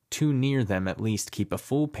approach too near them, at least keep a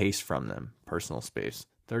full pace from them. Personal space.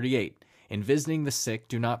 38, in visiting the sick,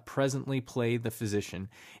 do not presently play the physician,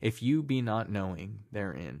 if you be not knowing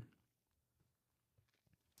therein.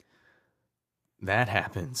 That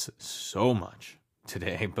happens so much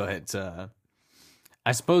today, but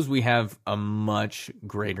I suppose we have a much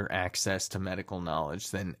greater access to medical knowledge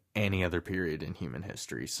than any other period in human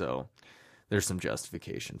history, so there's some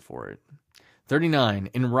justification for it. 39,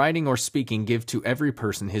 in writing or speaking, give to every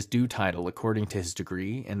person his due title according to his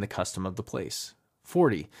degree and the custom of the place.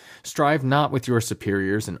 40, strive not with your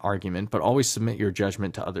superiors in argument, but always submit your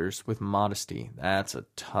judgment to others with modesty. That's a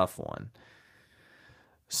tough one.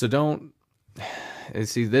 So don't...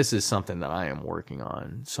 See, this is something that I am working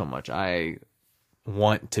on so much. I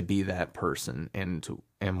want to be that person and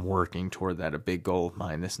am working toward that. A big goal of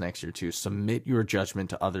mine this next year too. Submit your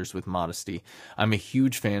judgment to others with modesty. I'm a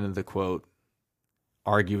huge fan of the quote,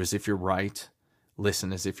 argue as if you're right,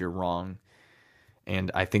 listen as if you're wrong.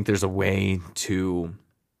 And I think there's a way to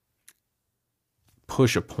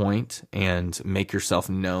push a point and make yourself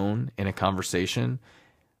known in a conversation,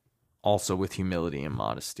 also with humility and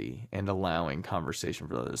modesty and allowing conversation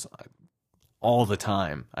for others. All the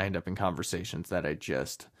time, I end up in conversations that I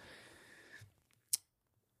just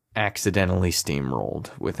accidentally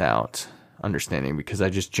steamrolled without understanding because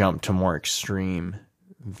I just jumped to more extreme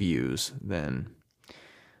views than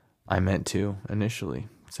I meant to initially,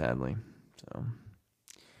 sadly. So,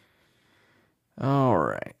 all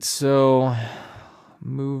right. So,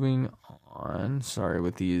 moving on. Sorry,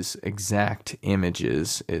 with these exact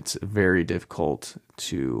images, it's very difficult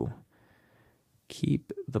to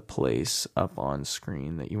keep the place up on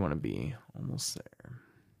screen that you want to be. Almost there.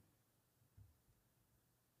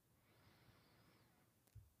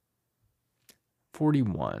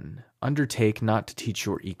 (41) Undertake not to teach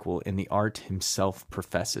your equal in the art himself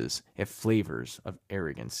professes, if flavors of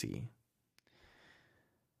arrogancy.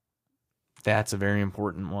 That's a very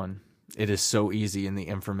important one. It is so easy in the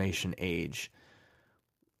information age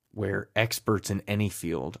where experts in any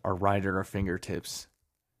field are right at our fingertips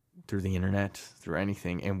through the internet, through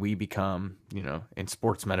anything, and we become, in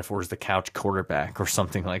sports metaphors, the couch quarterback or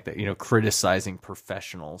something like that, criticizing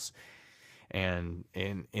professionals and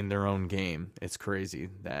in their own game. It's crazy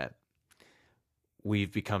that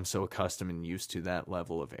we've become so accustomed and used to that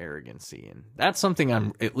level of arrogancy, and that's something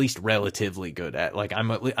I'm at least relatively good at. Like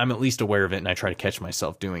I'm at least aware of it, and I try to catch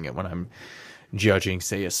myself doing it when I'm judging,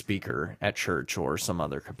 say, a speaker at church or some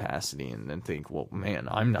other capacity, and then think, well, man,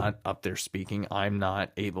 I'm not up there speaking. I'm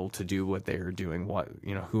not able to do what they are doing. What,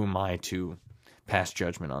 who am I to pass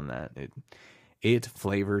judgment on that? It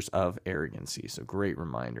flavors of arrogancy. So great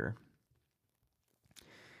reminder.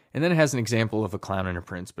 And then it has an example of a clown and a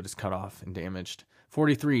prince, but it's cut off and damaged.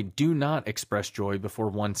 43, do not express joy before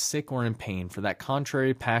one sick or in pain, for that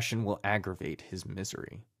contrary passion will aggravate his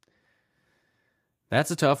misery.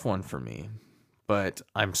 That's a tough one for me, but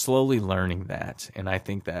I'm slowly learning that, and I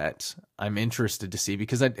think that I'm interested to see,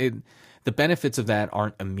 because the benefits of that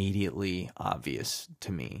aren't immediately obvious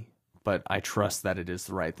to me, but I trust that it is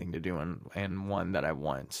the right thing to do and one that I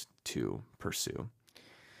want to pursue.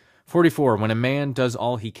 44, when a man does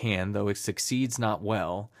all he can, though it succeeds not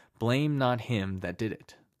well, blame not him that did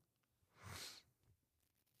it.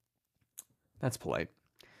 That's polite.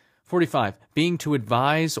 45, being to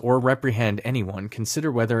advise or reprehend anyone, consider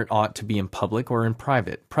whether it ought to be in public or in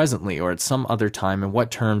private, presently or at some other time, and what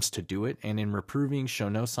terms to do it, and in reproving show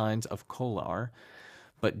no signs of choler,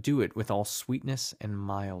 but do it with all sweetness and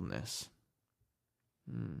mildness.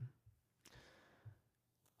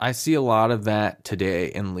 I see a lot of that today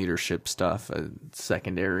in leadership stuff,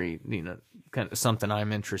 secondary, kind of something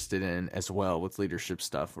I'm interested in as well with leadership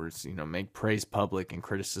stuff, where it's, make praise public and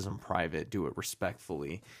criticism private, do it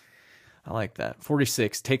respectfully. I like that.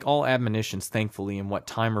 46, take all admonitions thankfully in what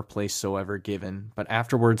time or place soever given, but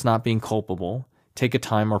afterwards not being culpable, take a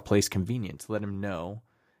time or place convenient, let him know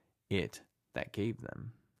it that gave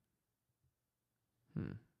them.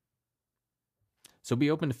 So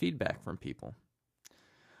be open to feedback from people.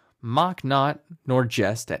 Mock not, nor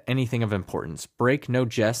jest at anything of importance. Break no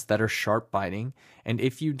jests that are sharp biting, and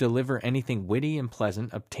if you deliver anything witty and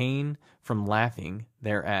pleasant, obtain from laughing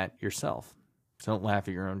thereat yourself. So don't laugh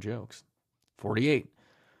at your own jokes. 48.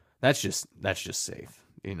 That's just safe,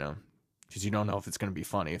 because you don't know if it's going to be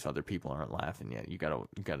funny if other people aren't laughing yet. You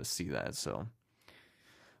gotta see that. So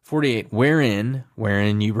 48. Wherein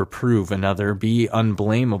you reprove another, be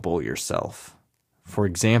unblameable yourself. For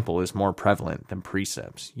example is more prevalent than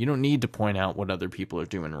precepts. You don't need to point out what other people are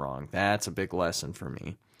doing wrong. That's a big lesson for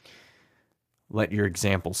me. Let your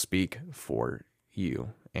example speak for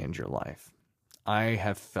you and your life. I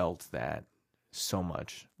have felt that so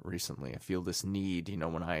much recently. I feel this need,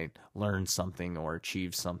 when I learn something or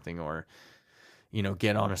achieve something or,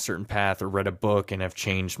 get on a certain path or read a book and have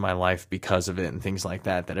changed my life because of it and things like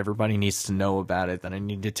that, that everybody needs to know about it, that I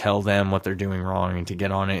need to tell them what they're doing wrong and to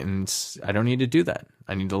get on it. And I don't need to do that.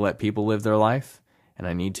 I need to let people live their life, and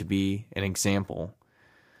I need to be an example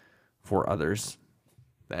for others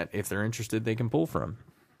that if they're interested, they can pull from.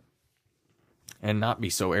 And not be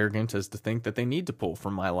so arrogant as to think that they need to pull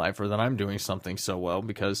from my life or that I'm doing something so well,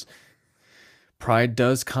 because pride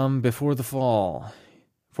does come before the fall.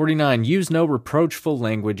 49, use no reproachful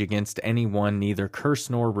language against anyone, neither curse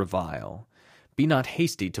nor revile. Be not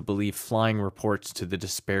hasty to believe flying reports to the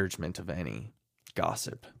disparagement of any.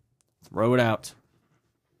 Gossip. Throw it out.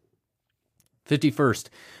 51st,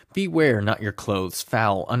 beware not your clothes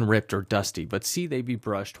foul, unripped, or dusty, but see they be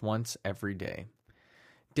brushed once every day.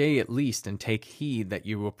 Day at least, and take heed that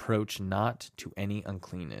you approach not to any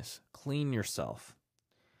uncleanness. Clean yourself.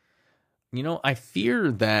 I fear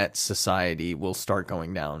that society will start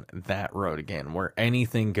going down that road again, where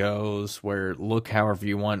anything goes, where look however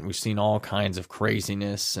you want. We've seen all kinds of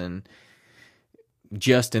craziness, and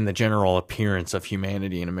just in the general appearance of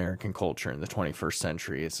humanity in American culture in the 21st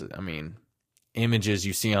century. Images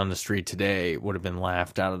you see on the street today would have been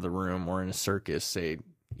laughed out of the room or in a circus, say,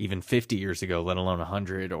 even 50 years ago, let alone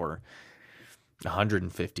 100 or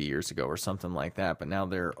 150 years ago or something like that. But now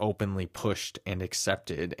they're openly pushed and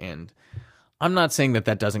accepted. And I'm not saying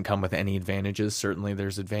that doesn't come with any advantages. Certainly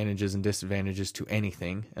there's advantages and disadvantages to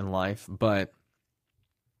anything in life. But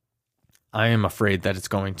I am afraid that it's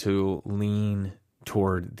going to lean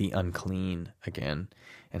toward the unclean again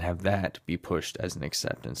and have that be pushed as an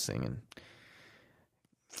acceptance thing. And,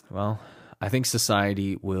 well, I think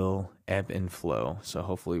society will ebb and flow. So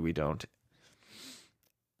hopefully we don't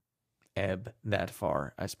ebb that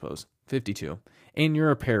far, I suppose. 52. In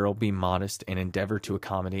your apparel be modest and endeavor to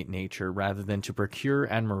accommodate nature rather than to procure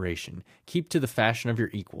admiration. Keep to the fashion of your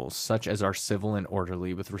equals, such as are civil and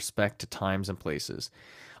orderly with respect to times and places.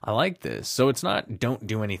 I like this. So it's not don't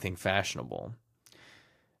do anything fashionable.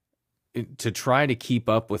 To try to keep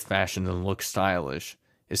up with fashion and look stylish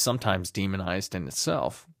is sometimes demonized in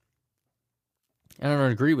itself. And I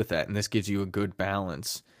don't agree with that. And this gives you a good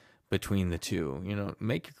balance between the two.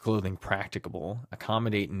 Make your clothing practicable,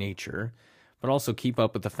 accommodate nature, but also keep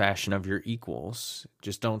up with the fashion of your equals.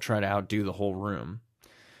 Just don't try to outdo the whole room.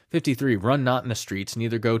 53, run not in the streets,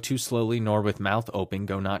 neither go too slowly, nor with mouth open,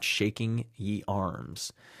 go not shaking ye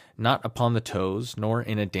arms, not upon the toes, nor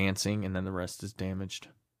in a dancing, and then the rest is damaged.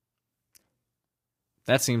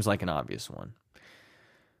 That seems like an obvious one.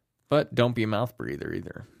 But don't be a mouth breather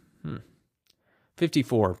either.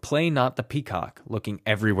 54, play not the peacock, looking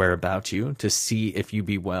everywhere about you, to see if you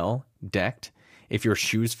be well decked, if your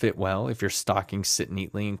shoes fit well, if your stockings sit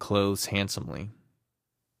neatly, and clothes handsomely.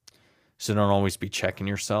 So don't always be checking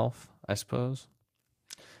yourself, I suppose.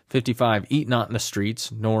 55, eat not in the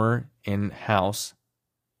streets, nor in house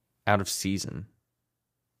out of season.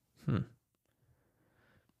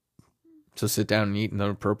 So sit down and eat in the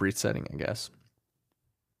appropriate setting, I guess.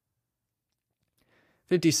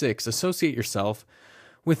 56, associate yourself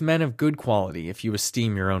with men of good quality, if you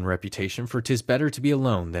esteem your own reputation, for 'tis better to be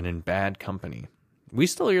alone than in bad company. We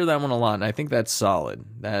still hear that one a lot, and I think that's solid.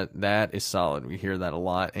 That is solid. We hear that a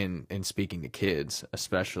lot in speaking to kids,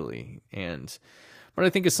 especially. But I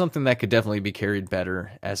think it's something that could definitely be carried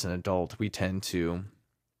better as an adult. We tend to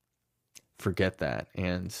forget that.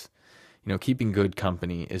 And, keeping good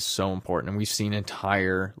company is so important. And we've seen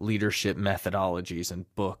entire leadership methodologies and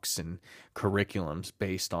books and curriculums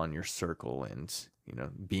based on your circle and,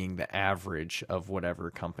 being the average of whatever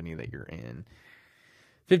company that you're in.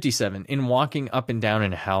 57, in walking up and down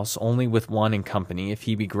in a house only with one in company, if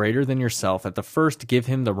he be greater than yourself, at the first give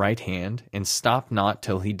him the right hand, and stop not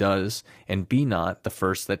till he does, and be not the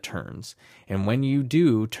first that turns. And when you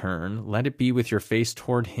do turn, let it be with your face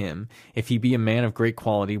toward him. If he be a man of great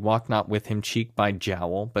quality, walk not with him cheek by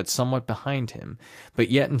jowl, but somewhat behind him, but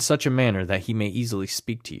yet in such a manner that he may easily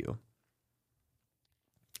speak to you.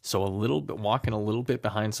 So walking a little bit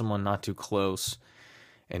behind someone, not too close,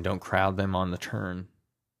 and don't crowd them on the turn.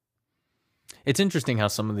 It's interesting how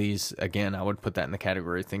some of these, again, I would put that in the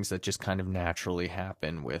category of things that just kind of naturally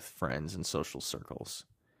happen with friends and social circles.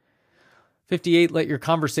 58, let your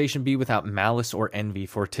conversation be without malice or envy,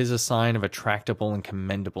 for 'tis a sign of a tractable and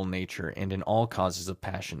commendable nature, and in all causes of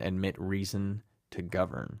passion admit reason to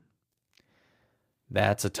govern.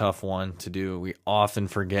 That's a tough one to do. We often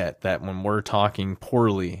forget that when we're talking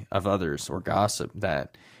poorly of others or gossip,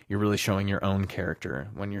 that you're really showing your own character.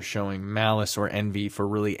 When you're showing malice or envy for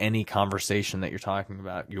really any conversation that you're talking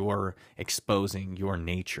about, you're exposing your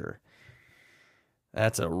nature.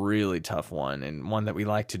 That's a really tough one, and one that we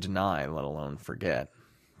like to deny, let alone forget.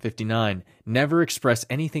 59, never express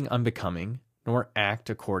anything unbecoming, nor act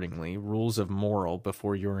accordingly, rules of moral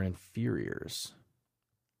before your inferiors.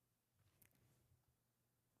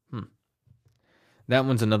 That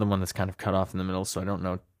one's another one that's kind of cut off in the middle, so I don't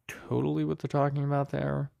know totally what they're talking about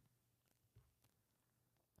there.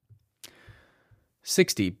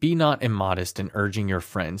 60, be not immodest in urging your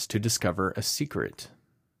friends to discover a secret.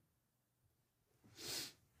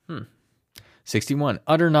 61,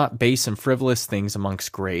 utter not base and frivolous things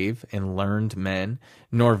amongst grave and learned men,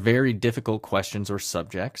 nor very difficult questions or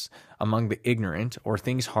subjects among the ignorant, or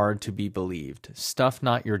things hard to be believed. Stuff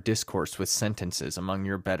not your discourse with sentences among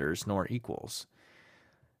your betters nor equals.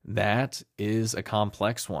 That is a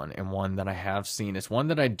complex one, and one that I have seen. It's one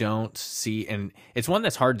that I don't see, and it's one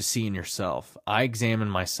that's hard to see in yourself. I examine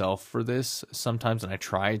myself for this sometimes, and I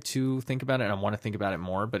try to think about it, and I want to think about it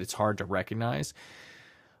more, but it's hard to recognize.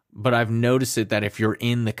 But I've noticed it that if you're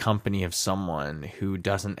in the company of someone who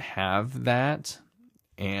doesn't have that,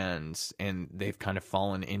 and they've kind of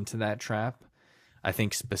fallen into that trap, I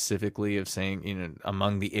think specifically of saying,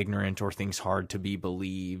 among the ignorant, or things hard to be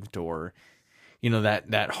believed, or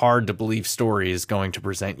that hard to believe story is going to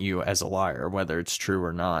present you as a liar, whether it's true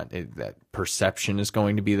or not. That perception is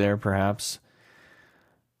going to be there, perhaps.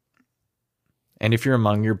 And if you're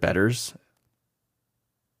among your betters,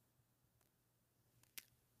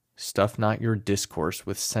 stuff not your discourse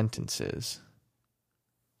with sentences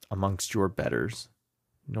amongst your betters,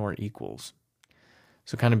 nor equals.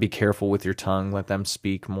 So kind of be careful with your tongue. Let them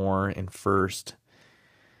speak more and first.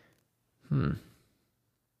 And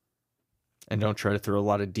don't try to throw a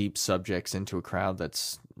lot of deep subjects into a crowd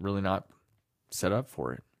that's really not set up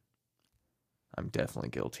for it. I'm definitely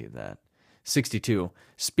guilty of that. 62,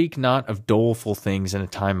 speak not of doleful things in a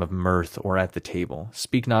time of mirth or at the table.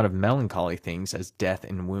 Speak not of melancholy things as death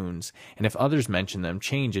and wounds. And if others mention them,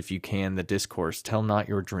 change if you can the discourse. Tell not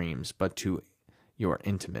your dreams, but to your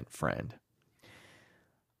intimate friend.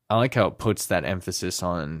 I like how it puts that emphasis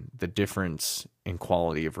on the difference in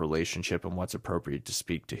quality of relationship and what's appropriate to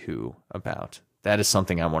speak to who about. That is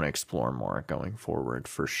something I want to explore more going forward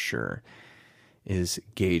for sure, is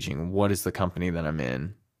gauging what is the company that I'm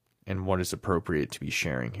in and what is appropriate to be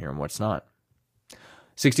sharing here and what's not.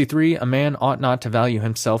 63, a man ought not to value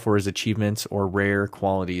himself or his achievements or rare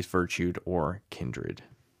qualities, virtue or kindred.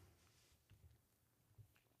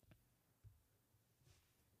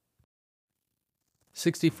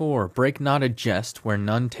 64. Break not a jest where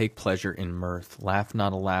none take pleasure in mirth. Laugh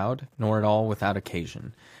not aloud, nor at all without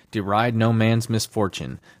occasion. Deride no man's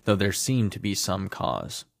misfortune, though there seem to be some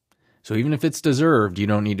cause. So even if it's deserved, you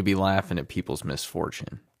don't need to be laughing at people's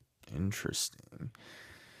misfortune. Interesting.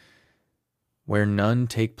 Where none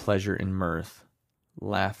take pleasure in mirth,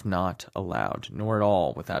 laugh not aloud, nor at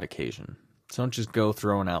all without occasion. So don't just go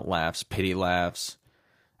throwing out laughs, pity laughs,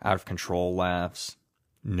 out of control laughs,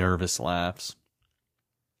 nervous laughs.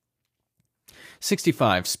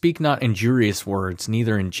 65. Speak not injurious words,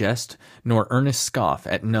 neither in jest nor earnest scoff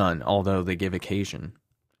at none, although they give occasion.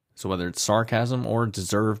 So whether it's sarcasm or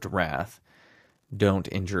deserved wrath,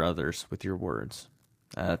 don't injure others with your words.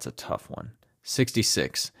 That's a tough one.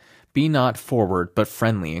 66. Be not forward, but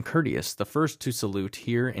friendly and courteous, the first to salute,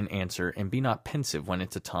 hear, and answer, and be not pensive when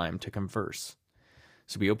it's a time to converse.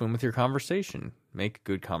 So be open with your conversation. Make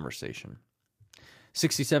good conversation.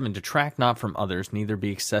 67. Detract not from others, neither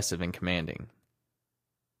be excessive in commanding.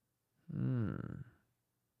 There's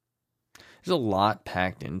a lot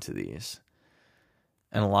packed into these.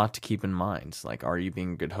 And a lot to keep in mind. Like, are you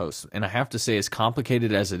being a good host? And I have to say, as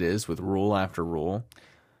complicated as it is with rule after rule,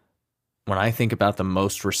 when I think about the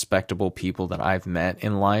most respectable people that I've met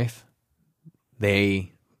in life,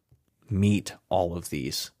 they meet all of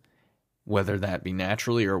these, whether that be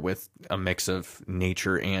naturally or with a mix of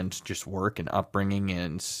nature and just work and upbringing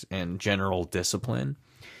and general discipline.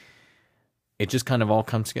 It just kind of all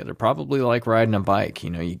comes together. Probably like riding a bike.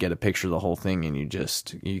 You know, you get a picture of the whole thing and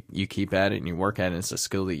you keep at it and you work at it. It's a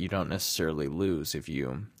skill that you don't necessarily lose if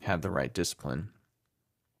you have the right discipline.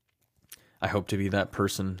 I hope to be that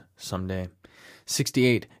person someday.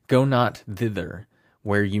 68. Go not thither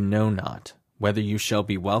where you know not, whether you shall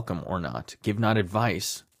be welcome or not. Give not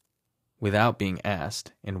advice without being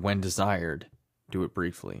asked, and when desired, do it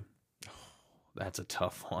briefly. That's a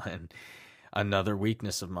tough one. Another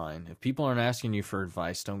weakness of mine. If people aren't asking you for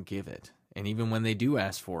advice, don't give it. And even when they do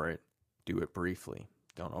ask for it, do it briefly.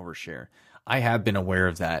 Don't overshare. I have been aware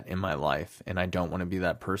of that in my life, and I don't want to be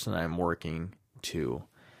that person. I'm working to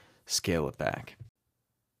scale it back.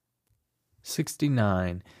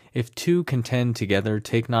 69. If two contend together,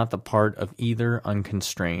 take not the part of either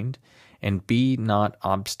unconstrained, and be not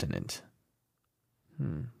obstinate.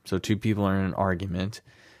 So two people are in an argument.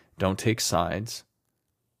 Don't take sides.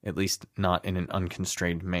 At least not in an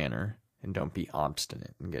unconstrained manner, and don't be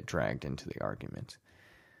obstinate and get dragged into the argument.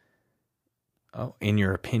 Oh, in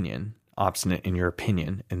your opinion, obstinate in your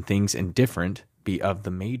opinion, and things indifferent, be of the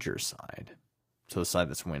major side. So the side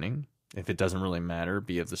that's winning. If it doesn't really matter,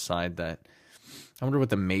 be of the side that... I wonder what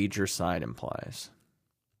the major side implies.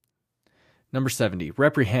 Number 70,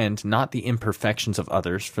 reprehend not the imperfections of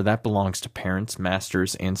others, for that belongs to parents,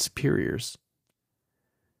 masters, and superiors.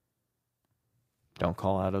 Don't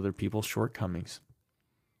call out other people's shortcomings.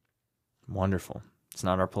 Wonderful. It's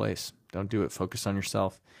not our place. Don't do it. Focus on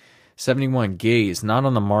yourself. 71. Gaze not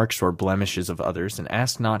on the marks or blemishes of others, and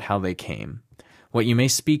ask not how they came. What you may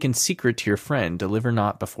speak in secret to your friend, deliver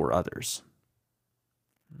not before others.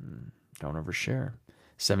 Don't overshare.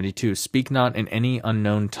 72. Speak not in any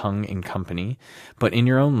unknown tongue in company, but in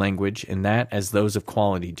your own language, and that as those of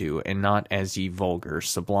quality do, and not as ye vulgar,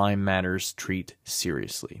 sublime matters treat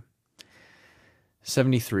seriously.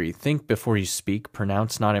 73. Think before you speak,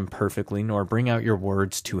 pronounce not imperfectly, nor bring out your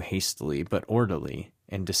words too hastily, but orderly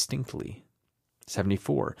and distinctly.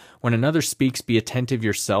 74. When another speaks, be attentive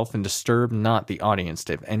yourself, and disturb not the audience.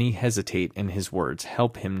 If any hesitate in his words,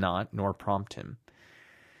 help him not, nor prompt him.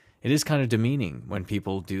 It is kind of demeaning when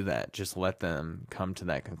people do that. Just let them come to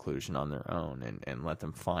that conclusion on their own, and let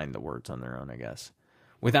them find the words on their own, I guess.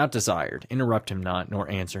 Without desired, interrupt him not, nor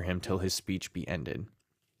answer him till his speech be ended.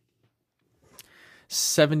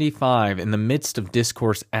 75. In the midst of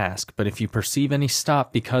discourse ask, but if you perceive any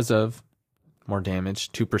stop because of more damage,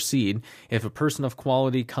 to proceed. If a person of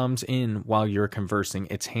quality comes in while you're conversing,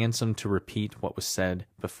 it's handsome to repeat what was said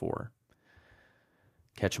before.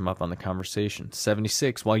 Catch him up on the conversation.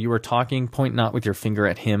 76. While you are talking, point not with your finger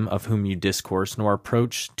at him of whom you discourse, nor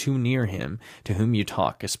approach too near him to whom you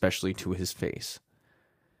talk, especially to his face.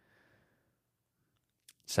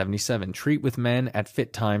 77. Treat with men at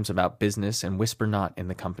fit times about business, and whisper not in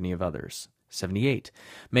the company of others. 78.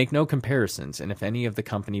 Make no comparisons, and if any of the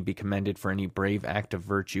company be commended for any brave act of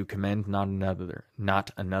virtue, commend not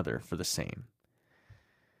another for the same.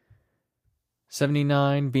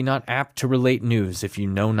 79. Be not apt to relate news if you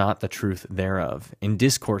know not the truth thereof. In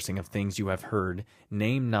discoursing of things you have heard,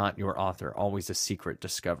 name not your author, always a secret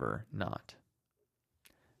discover not.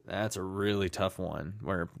 That's a really tough one,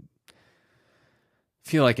 where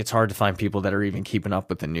feel like it's hard to find people that are even keeping up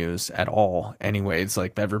with the news at all. Anyway, it's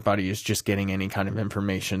like everybody is just getting any kind of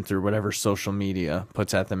information through whatever social media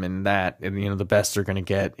puts at them, and that, and, you know, the best they're going to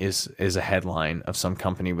get is a headline of some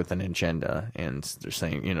company with an agenda, and they're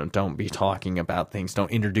saying, you know, don't be talking about things,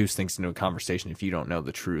 don't introduce things into a conversation if you don't know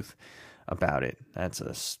the truth about it. That's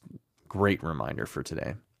a great reminder for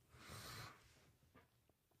today.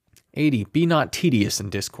 80. Be not tedious in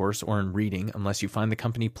discourse or in reading unless you find the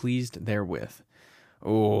company pleased therewith.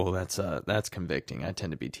 Oh, that's convicting. I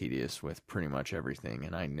tend to be tedious with pretty much everything,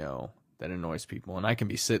 and I know that annoys people. And I can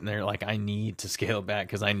be sitting there like I need to scale back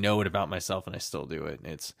because I know it about myself, and I still do it.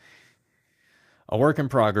 It's a work in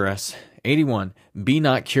progress. 81. Be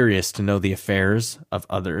not curious to know the affairs of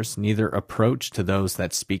others, neither approach to those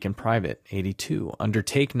that speak in private. 82.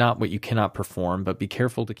 Undertake not what you cannot perform, but be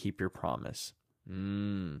careful to keep your promise.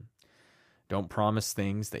 Don't promise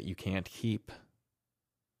things that you can't keep.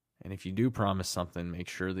 And if you do promise something, make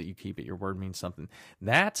sure that you keep it. Your word means something.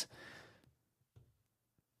 That,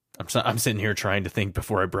 I'm sitting here trying to think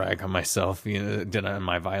before I brag on myself. You know, am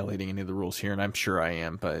I violating any of the rules here? And I'm sure I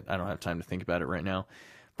am, but I don't have time to think about it right now.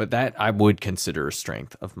 But that I would consider a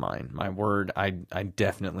strength of mine. My word, I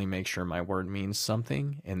definitely make sure my word means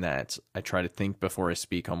something, and that I try to think before I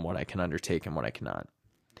speak on what I can undertake and what I cannot.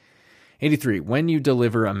 83. When you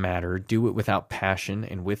deliver a matter, do it without passion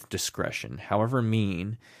and with discretion. However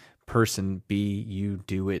mean person be, you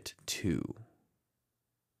do it too.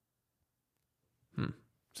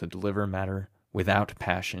 So deliver a matter without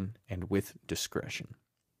passion and with discretion.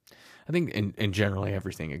 I think in generally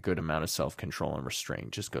everything, a good amount of self-control and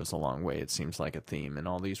restraint just goes a long way. It seems like a theme in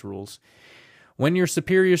all these rules. When your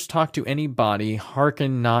superiors talk to anybody,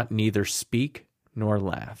 hearken not, neither speak nor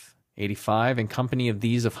laugh. 85. In company of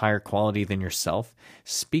these of higher quality than yourself,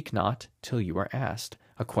 speak not till you are asked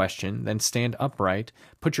a question, then stand upright,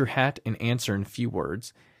 put your hat and answer in few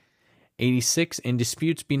words. 86. In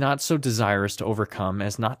disputes be not so desirous to overcome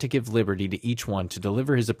as not to give liberty to each one to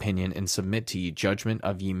deliver his opinion and submit to ye judgment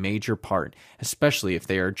of ye major part, especially if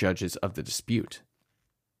they are judges of the dispute.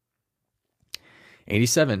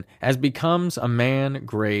 87. As becomes a man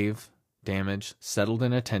grave, damage, settled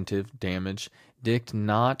and attentive, damage, dict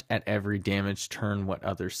not at every damage turn what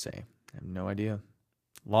others say. I have no idea.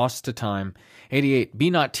 Lost to time. 88.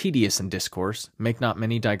 Be not tedious in discourse, make not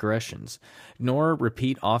many digressions, nor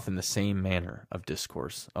repeat often the same manner of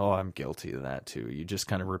discourse. Oh, I'm guilty of that too. You just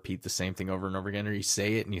kind of repeat the same thing over and over again, or you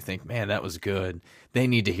say it and you think, man, that was good. They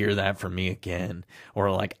need to hear that from me again.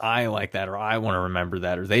 Or like, I like that, or I want to remember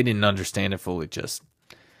that, or they didn't understand it fully. Just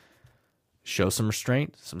show some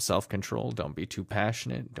restraint, some self-control. Don't be too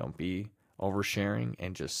passionate. Don't be oversharing,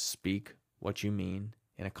 and just speak what you mean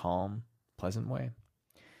in a calm, pleasant way.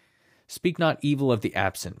 Speak not evil of the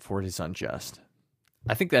absent, for it is unjust.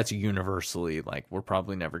 I think that's universally, like, we're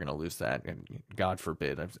probably never going to lose that. And God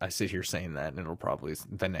forbid, I sit here saying that, and it'll probably is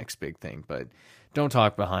the next big thing. But don't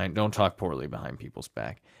talk poorly behind people's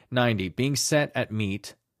back. 90. Being set at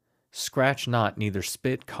meat, scratch not, neither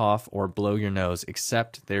spit, cough, or blow your nose,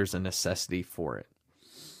 except there's a necessity for it.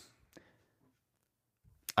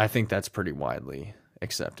 I think that's pretty widely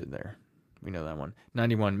accepted there. We know that one.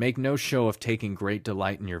 91. Make no show of taking great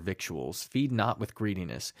delight in your victuals. Feed not with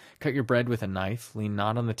greediness. Cut your bread with a knife. Lean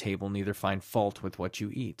not on the table, neither find fault with what you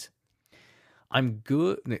eat. I'm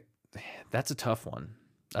good. That's a tough one.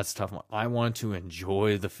 I want to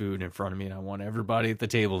enjoy the food in front of me, and I want everybody at the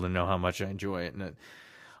table to know how much I enjoy it. And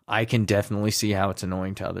I can definitely see how it's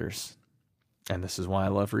annoying to others. And this is why I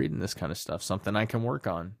love reading this kind of stuff. Something I can work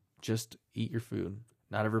on. Just eat your food.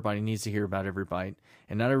 Not everybody needs to hear about every bite,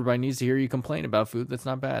 and not everybody needs to hear you complain about food that's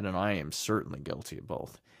not bad, and I am certainly guilty of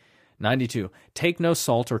both. 92. Take no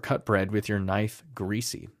salt or cut bread with your knife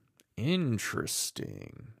greasy.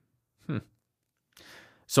 Interesting.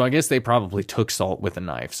 So I guess they probably took salt with a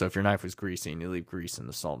knife, so if your knife was greasy and you leave grease in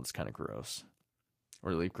the salt, it's kind of gross.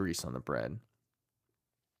 Or leave grease on the bread.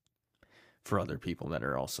 For other people that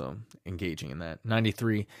are also engaging in that.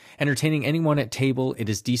 93. Entertaining anyone at table, it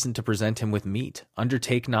is decent to present him with meat.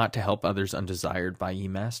 Undertake not to help others undesired by ye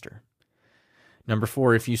master.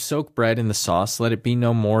 4. If you soak bread in the sauce, let it be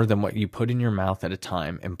no more than what you put in your mouth at a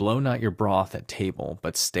time, and blow not your broth at table,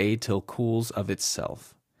 but stay till cools of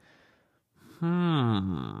itself.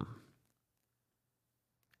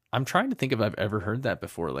 I'm trying to think if I've ever heard that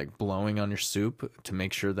before, like blowing on your soup to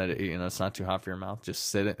make sure that it's not too hot for your mouth. Just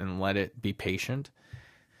sit it and let it be patient.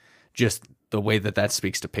 Just the way that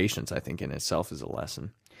speaks to patience, I think, in itself is a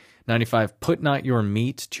lesson. 95. Put not your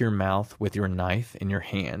meat to your mouth with your knife in your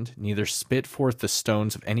hand, neither spit forth the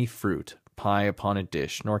stones of any fruit, pie upon a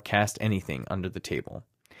dish, nor cast anything under the table.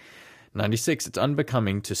 96, it's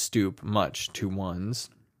unbecoming to stoop much to one's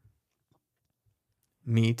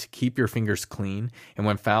meat. Keep your fingers clean, and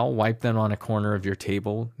when foul, wipe them on a corner of your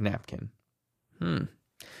table napkin.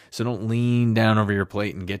 So don't lean down over your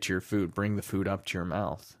plate and get your food. Bring the food up to your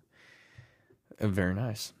mouth. Very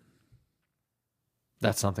nice.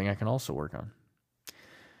 That's something I can also work on.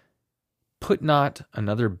 Put not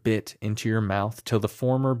another bit into your mouth till the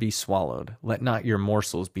former be swallowed. Let not your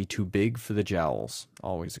morsels be too big for the jowls.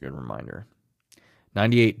 Always a good reminder.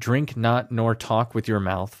 98. Drink not nor talk with your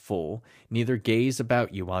mouth full, neither gaze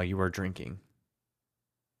about you while you are drinking.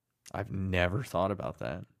 I've never thought about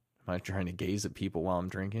that. Am I trying to gaze at people while I'm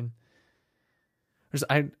drinking?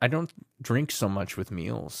 I don't drink so much with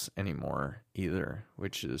meals anymore either,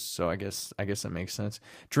 which is, so I guess that makes sense.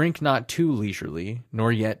 Drink not too leisurely, nor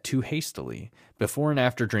yet too hastily. Before and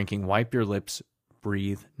after drinking, wipe your lips,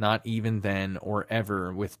 breathe, not even then or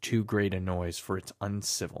ever with too great a noise, for it's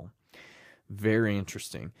uncivil. Very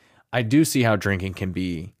interesting. I do see how drinking can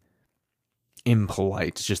be impolite.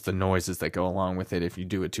 It's just the noises that go along with it. If you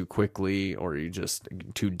do it too quickly or you just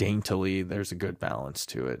too daintily, there's a good balance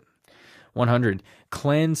to it. 100.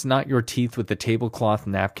 Cleanse not your teeth with the tablecloth,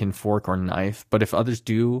 napkin, fork, or knife, but if others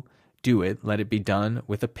do it, let it be done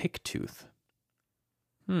with a pick tooth.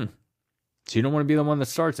 So you don't want to be the one that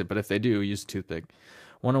starts it, but if they do, use a toothpick.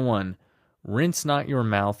 101. Rinse not your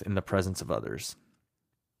mouth in the presence of others.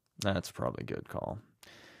 That's probably a good call.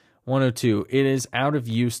 102. It is out of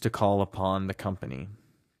use to call upon the company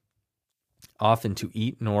often to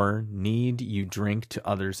eat, nor need you drink to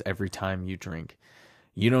others every time you drink.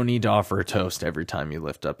 You don't need to offer a toast every time you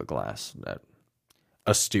lift up a glass. That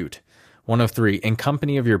astute. 103. In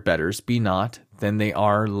company of your betters, be not, then they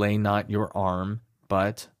are, lay not your arm,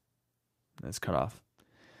 but, that's cut off.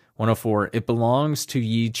 104. It belongs to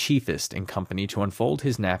ye chiefest in company to unfold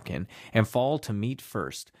his napkin, and fall to meat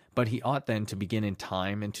first, but he ought then to begin in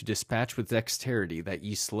time, and to dispatch with dexterity, that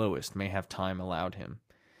ye slowest may have time allowed him.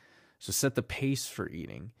 So set the pace for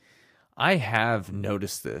eating. I have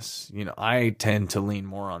noticed this. I tend to lean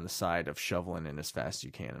more on the side of shoveling in as fast as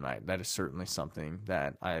you can, and that is certainly something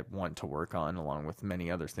that I want to work on, along with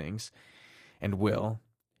many other things, and will.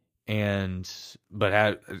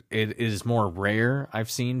 But it is more rare,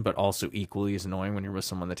 I've seen, but also equally as annoying when you're with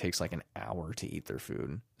someone that takes like an hour to eat their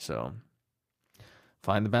food. So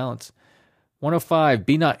find the balance. 105.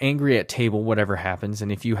 Be not angry at table, whatever happens,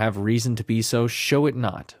 and if you have reason to be so, show it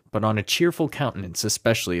not, but on a cheerful countenance,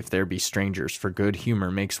 especially if there be strangers, for good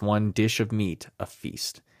humor makes one dish of meat a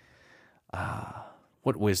feast.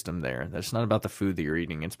 What wisdom there. That's not about the food that you're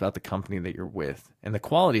eating, it's about the company that you're with, and the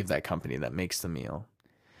quality of that company that makes the meal.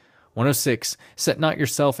 106. Set not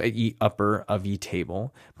yourself at ye upper of ye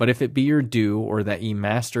table, but if it be your due, or that ye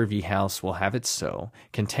master of ye house will have it so,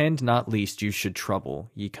 contend not least you should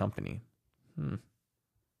trouble ye company.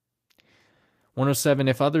 107.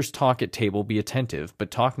 If others talk at table, be attentive,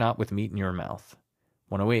 but talk not with meat in your mouth.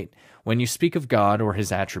 108. When you speak of God or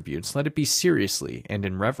his attributes, let it be seriously and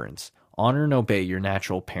in reverence. Honor and obey your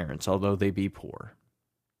natural parents, although they be poor.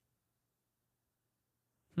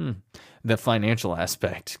 The financial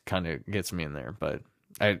aspect kind of gets me in there, but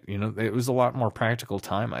it was a lot more practical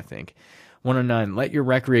time, I think. 109. Let your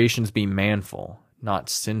recreations be manful, not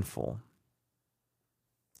sinful.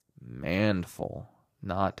 Manful,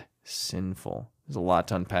 not sinful. There's a lot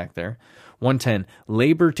to unpack there. 110.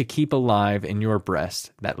 Labor to keep alive in your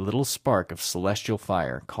breast that little spark of celestial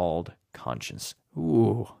fire called conscience.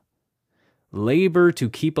 Ooh. Labor to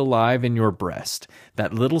keep alive in your breast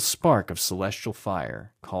that little spark of celestial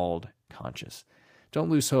fire called conscience. Don't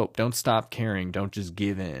lose hope. Don't stop caring. Don't just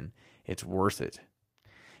give in. It's worth it.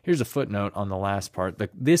 Here's a footnote on the last part.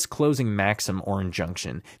 This closing maxim or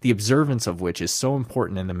injunction, the observance of which is so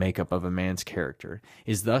important in the makeup of a man's character,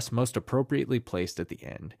 is thus most appropriately placed at the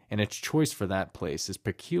end, and its choice for that place is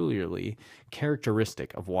peculiarly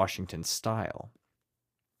characteristic of Washington's style.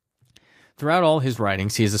 Throughout all his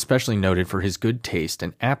writings, he is especially noted for his good taste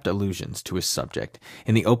and apt allusions to his subject,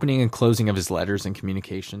 in the opening and closing of his letters and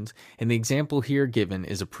communications, and the example here given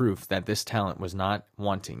is a proof that this talent was not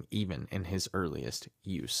wanting even in his earliest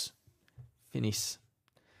use. Finis.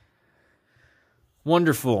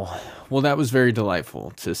 Wonderful. Well, that was very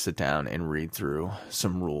delightful to sit down and read through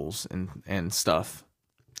some rules and stuff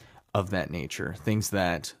of that nature, things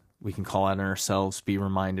that we can call out on ourselves, be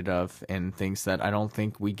reminded of, and things that I don't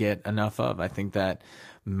think we get enough of. I think that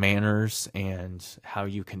manners and how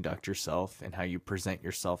you conduct yourself and how you present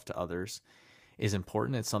yourself to others is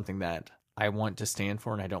important. It's something that I want to stand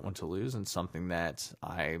for and I don't want to lose, and something that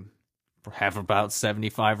I have about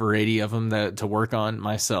 75 or 80 of them to work on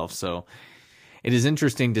myself. So it is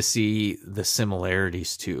interesting to see the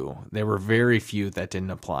similarities too. There were very few that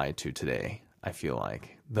didn't apply to today, I feel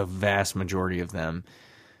like. The vast majority of them,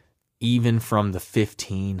 even from the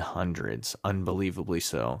 1500s, unbelievably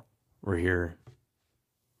so, we're here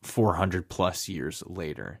 400 plus years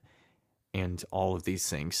later. And all of these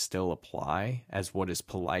things still apply as what is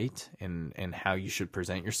polite and how you should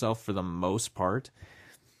present yourself for the most part.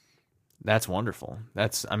 That's wonderful.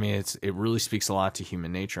 It really speaks a lot to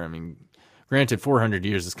human nature. I mean, granted, 400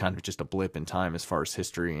 years is kind of just a blip in time as far as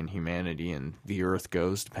history and humanity and the earth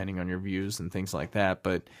goes, depending on your views and things like that.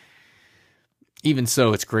 But even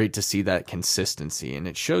so, it's great to see that consistency. And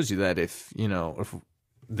it shows you that if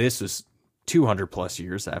this is 200 plus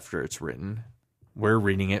years after it's written, we're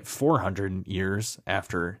reading it 400 years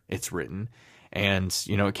after it's written. And,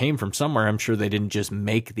 it came from somewhere. I'm sure they didn't just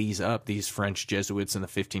make these up. These French Jesuits in the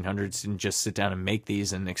 1500s didn't just sit down and make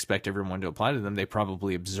these and expect everyone to apply to them. They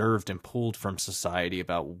probably observed and pulled from society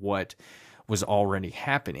about what was already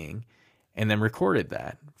happening and then recorded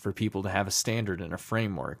that for people to have a standard and a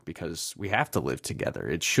framework, because we have to live together.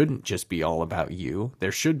 It shouldn't just be all about you.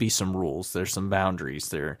 There should be some rules. There's some boundaries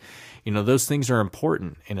there. Those things are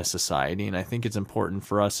important in a society. And I think it's important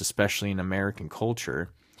for us, especially in American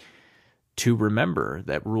culture, to remember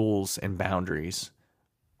that rules and boundaries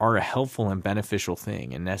are a helpful and beneficial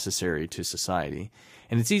thing and necessary to society.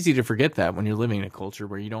 And it's easy to forget that when you're living in a culture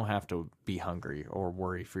where you don't have to be hungry or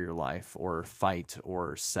worry for your life or fight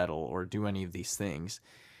or settle or do any of these things.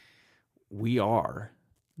 We are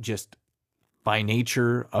just by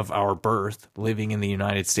nature of our birth living in the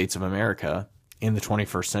United States of America in the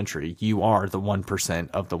 21st century. You are the 1%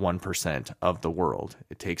 of the 1% of the world.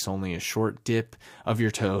 It takes only a short dip of your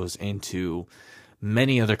toes into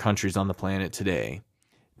many other countries on the planet today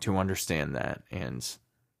to understand that. And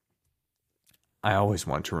I always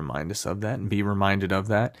want to remind us of that and be reminded of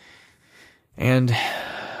that. And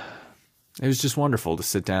it was just wonderful to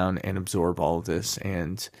sit down and absorb all of this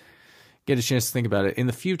and get a chance to think about it. In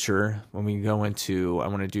the future, when we go into, I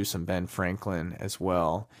want to do some Ben Franklin as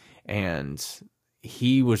well. And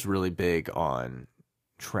he was really big on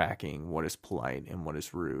tracking what is polite and what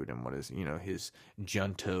is rude and what is, his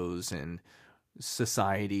juntos and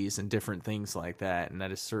societies and different things like that. And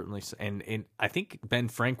that is certainly, and I think Ben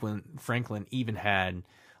Franklin even had,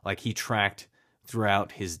 he tracked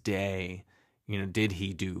throughout his day, did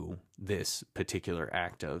he do this particular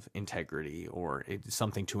act of integrity or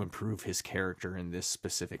something to improve his character in this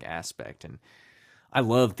specific aspect. And I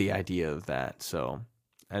love the idea of that. So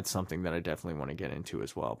that's something that I definitely want to get into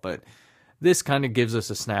as well. But this kind of gives us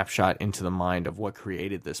a snapshot into the mind of what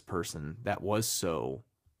created this person that was so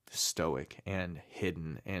stoic and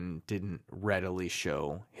hidden and didn't readily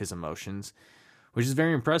show his emotions, which is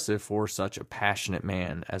very impressive for such a passionate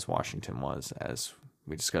man as Washington was. As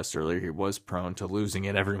we discussed earlier, he was prone to losing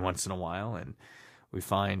it every once in a while, and we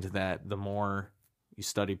find that the more you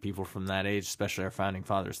study people from that age, especially our founding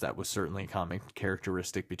fathers, that was certainly a common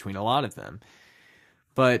characteristic between a lot of them.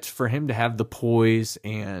 But for him to have the poise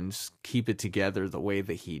and keep it together the way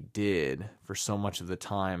that he did for so much of the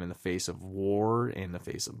time in the face of war, in the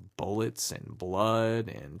face of bullets and blood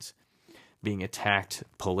and being attacked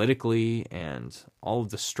politically and all of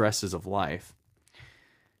the stresses of life,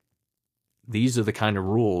 these are the kind of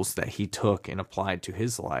rules that he took and applied to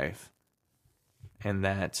his life, and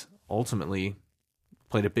that ultimately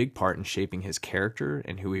played a big part in shaping his character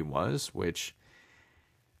and who he was, which,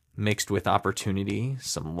 mixed with opportunity,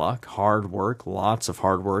 some luck, hard work, lots of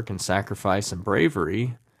hard work and sacrifice and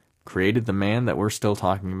bravery, created the man that we're still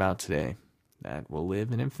talking about today, that will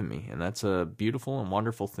live in infamy. And that's a beautiful and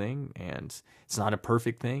wonderful thing. And it's not a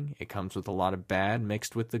perfect thing. It comes with a lot of bad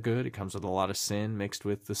mixed with the good. It comes with a lot of sin mixed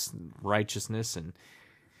with this righteousness.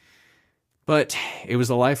 But it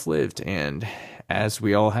was a life lived. And as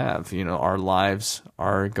we all have, our lives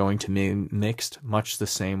are going to be mixed much the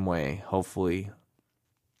same way, hopefully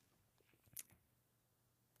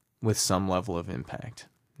with some level of impact.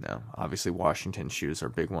 Now, obviously, Washington's shoes are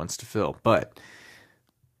big ones to fill, but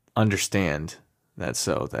understand that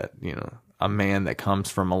a man that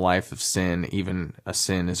comes from a life of sin, even a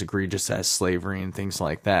sin as egregious as slavery and things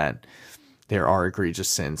like that, there are egregious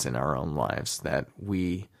sins in our own lives that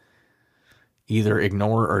we either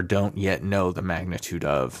ignore or don't yet know the magnitude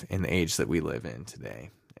of in the age that we live in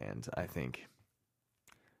today. And I think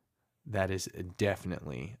that is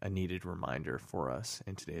definitely a needed reminder for us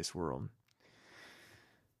in today's world.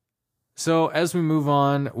 So as we move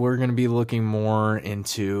on, we're going to be looking more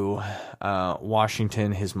into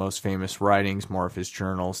Washington, his most famous writings, more of his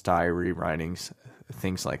journals, diary writings,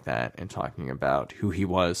 things like that and talking about who he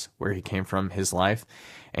was, where he came from, his life.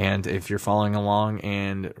 And if you're following along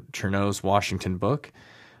in Cherneau's Washington book,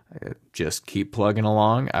 just keep plugging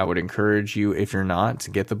along. I would encourage you, if you're not,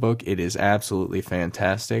 to get the book. It is absolutely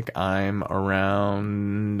fantastic. I'm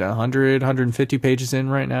around 100, 150 pages in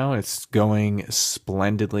right now. It's going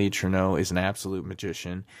splendidly. Cherneau is an absolute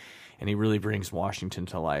magician, and he really brings Washington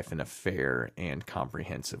to life in a fair and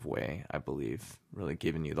comprehensive way, I believe, really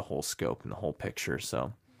giving you the whole scope and the whole picture.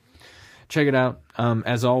 So check it out.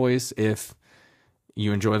 As always, if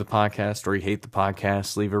you enjoy the podcast or you hate the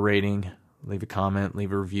podcast, leave a rating, leave a comment,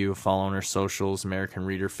 leave a review, follow on our socials. American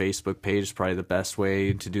Reader Facebook page is probably the best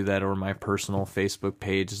way to do that, or my personal Facebook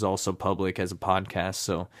page is also public as a podcast.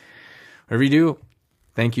 So whatever you do,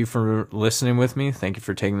 thank you for listening with me. Thank you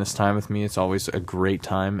for taking this time with me. It's always a great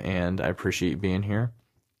time, and I appreciate you being here.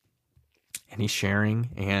 Any sharing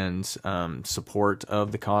and support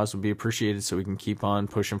of the cause would be appreciated, so we can keep on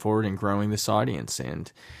pushing forward and growing this audience.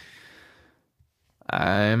 And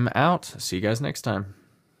I'm out. See you guys next time.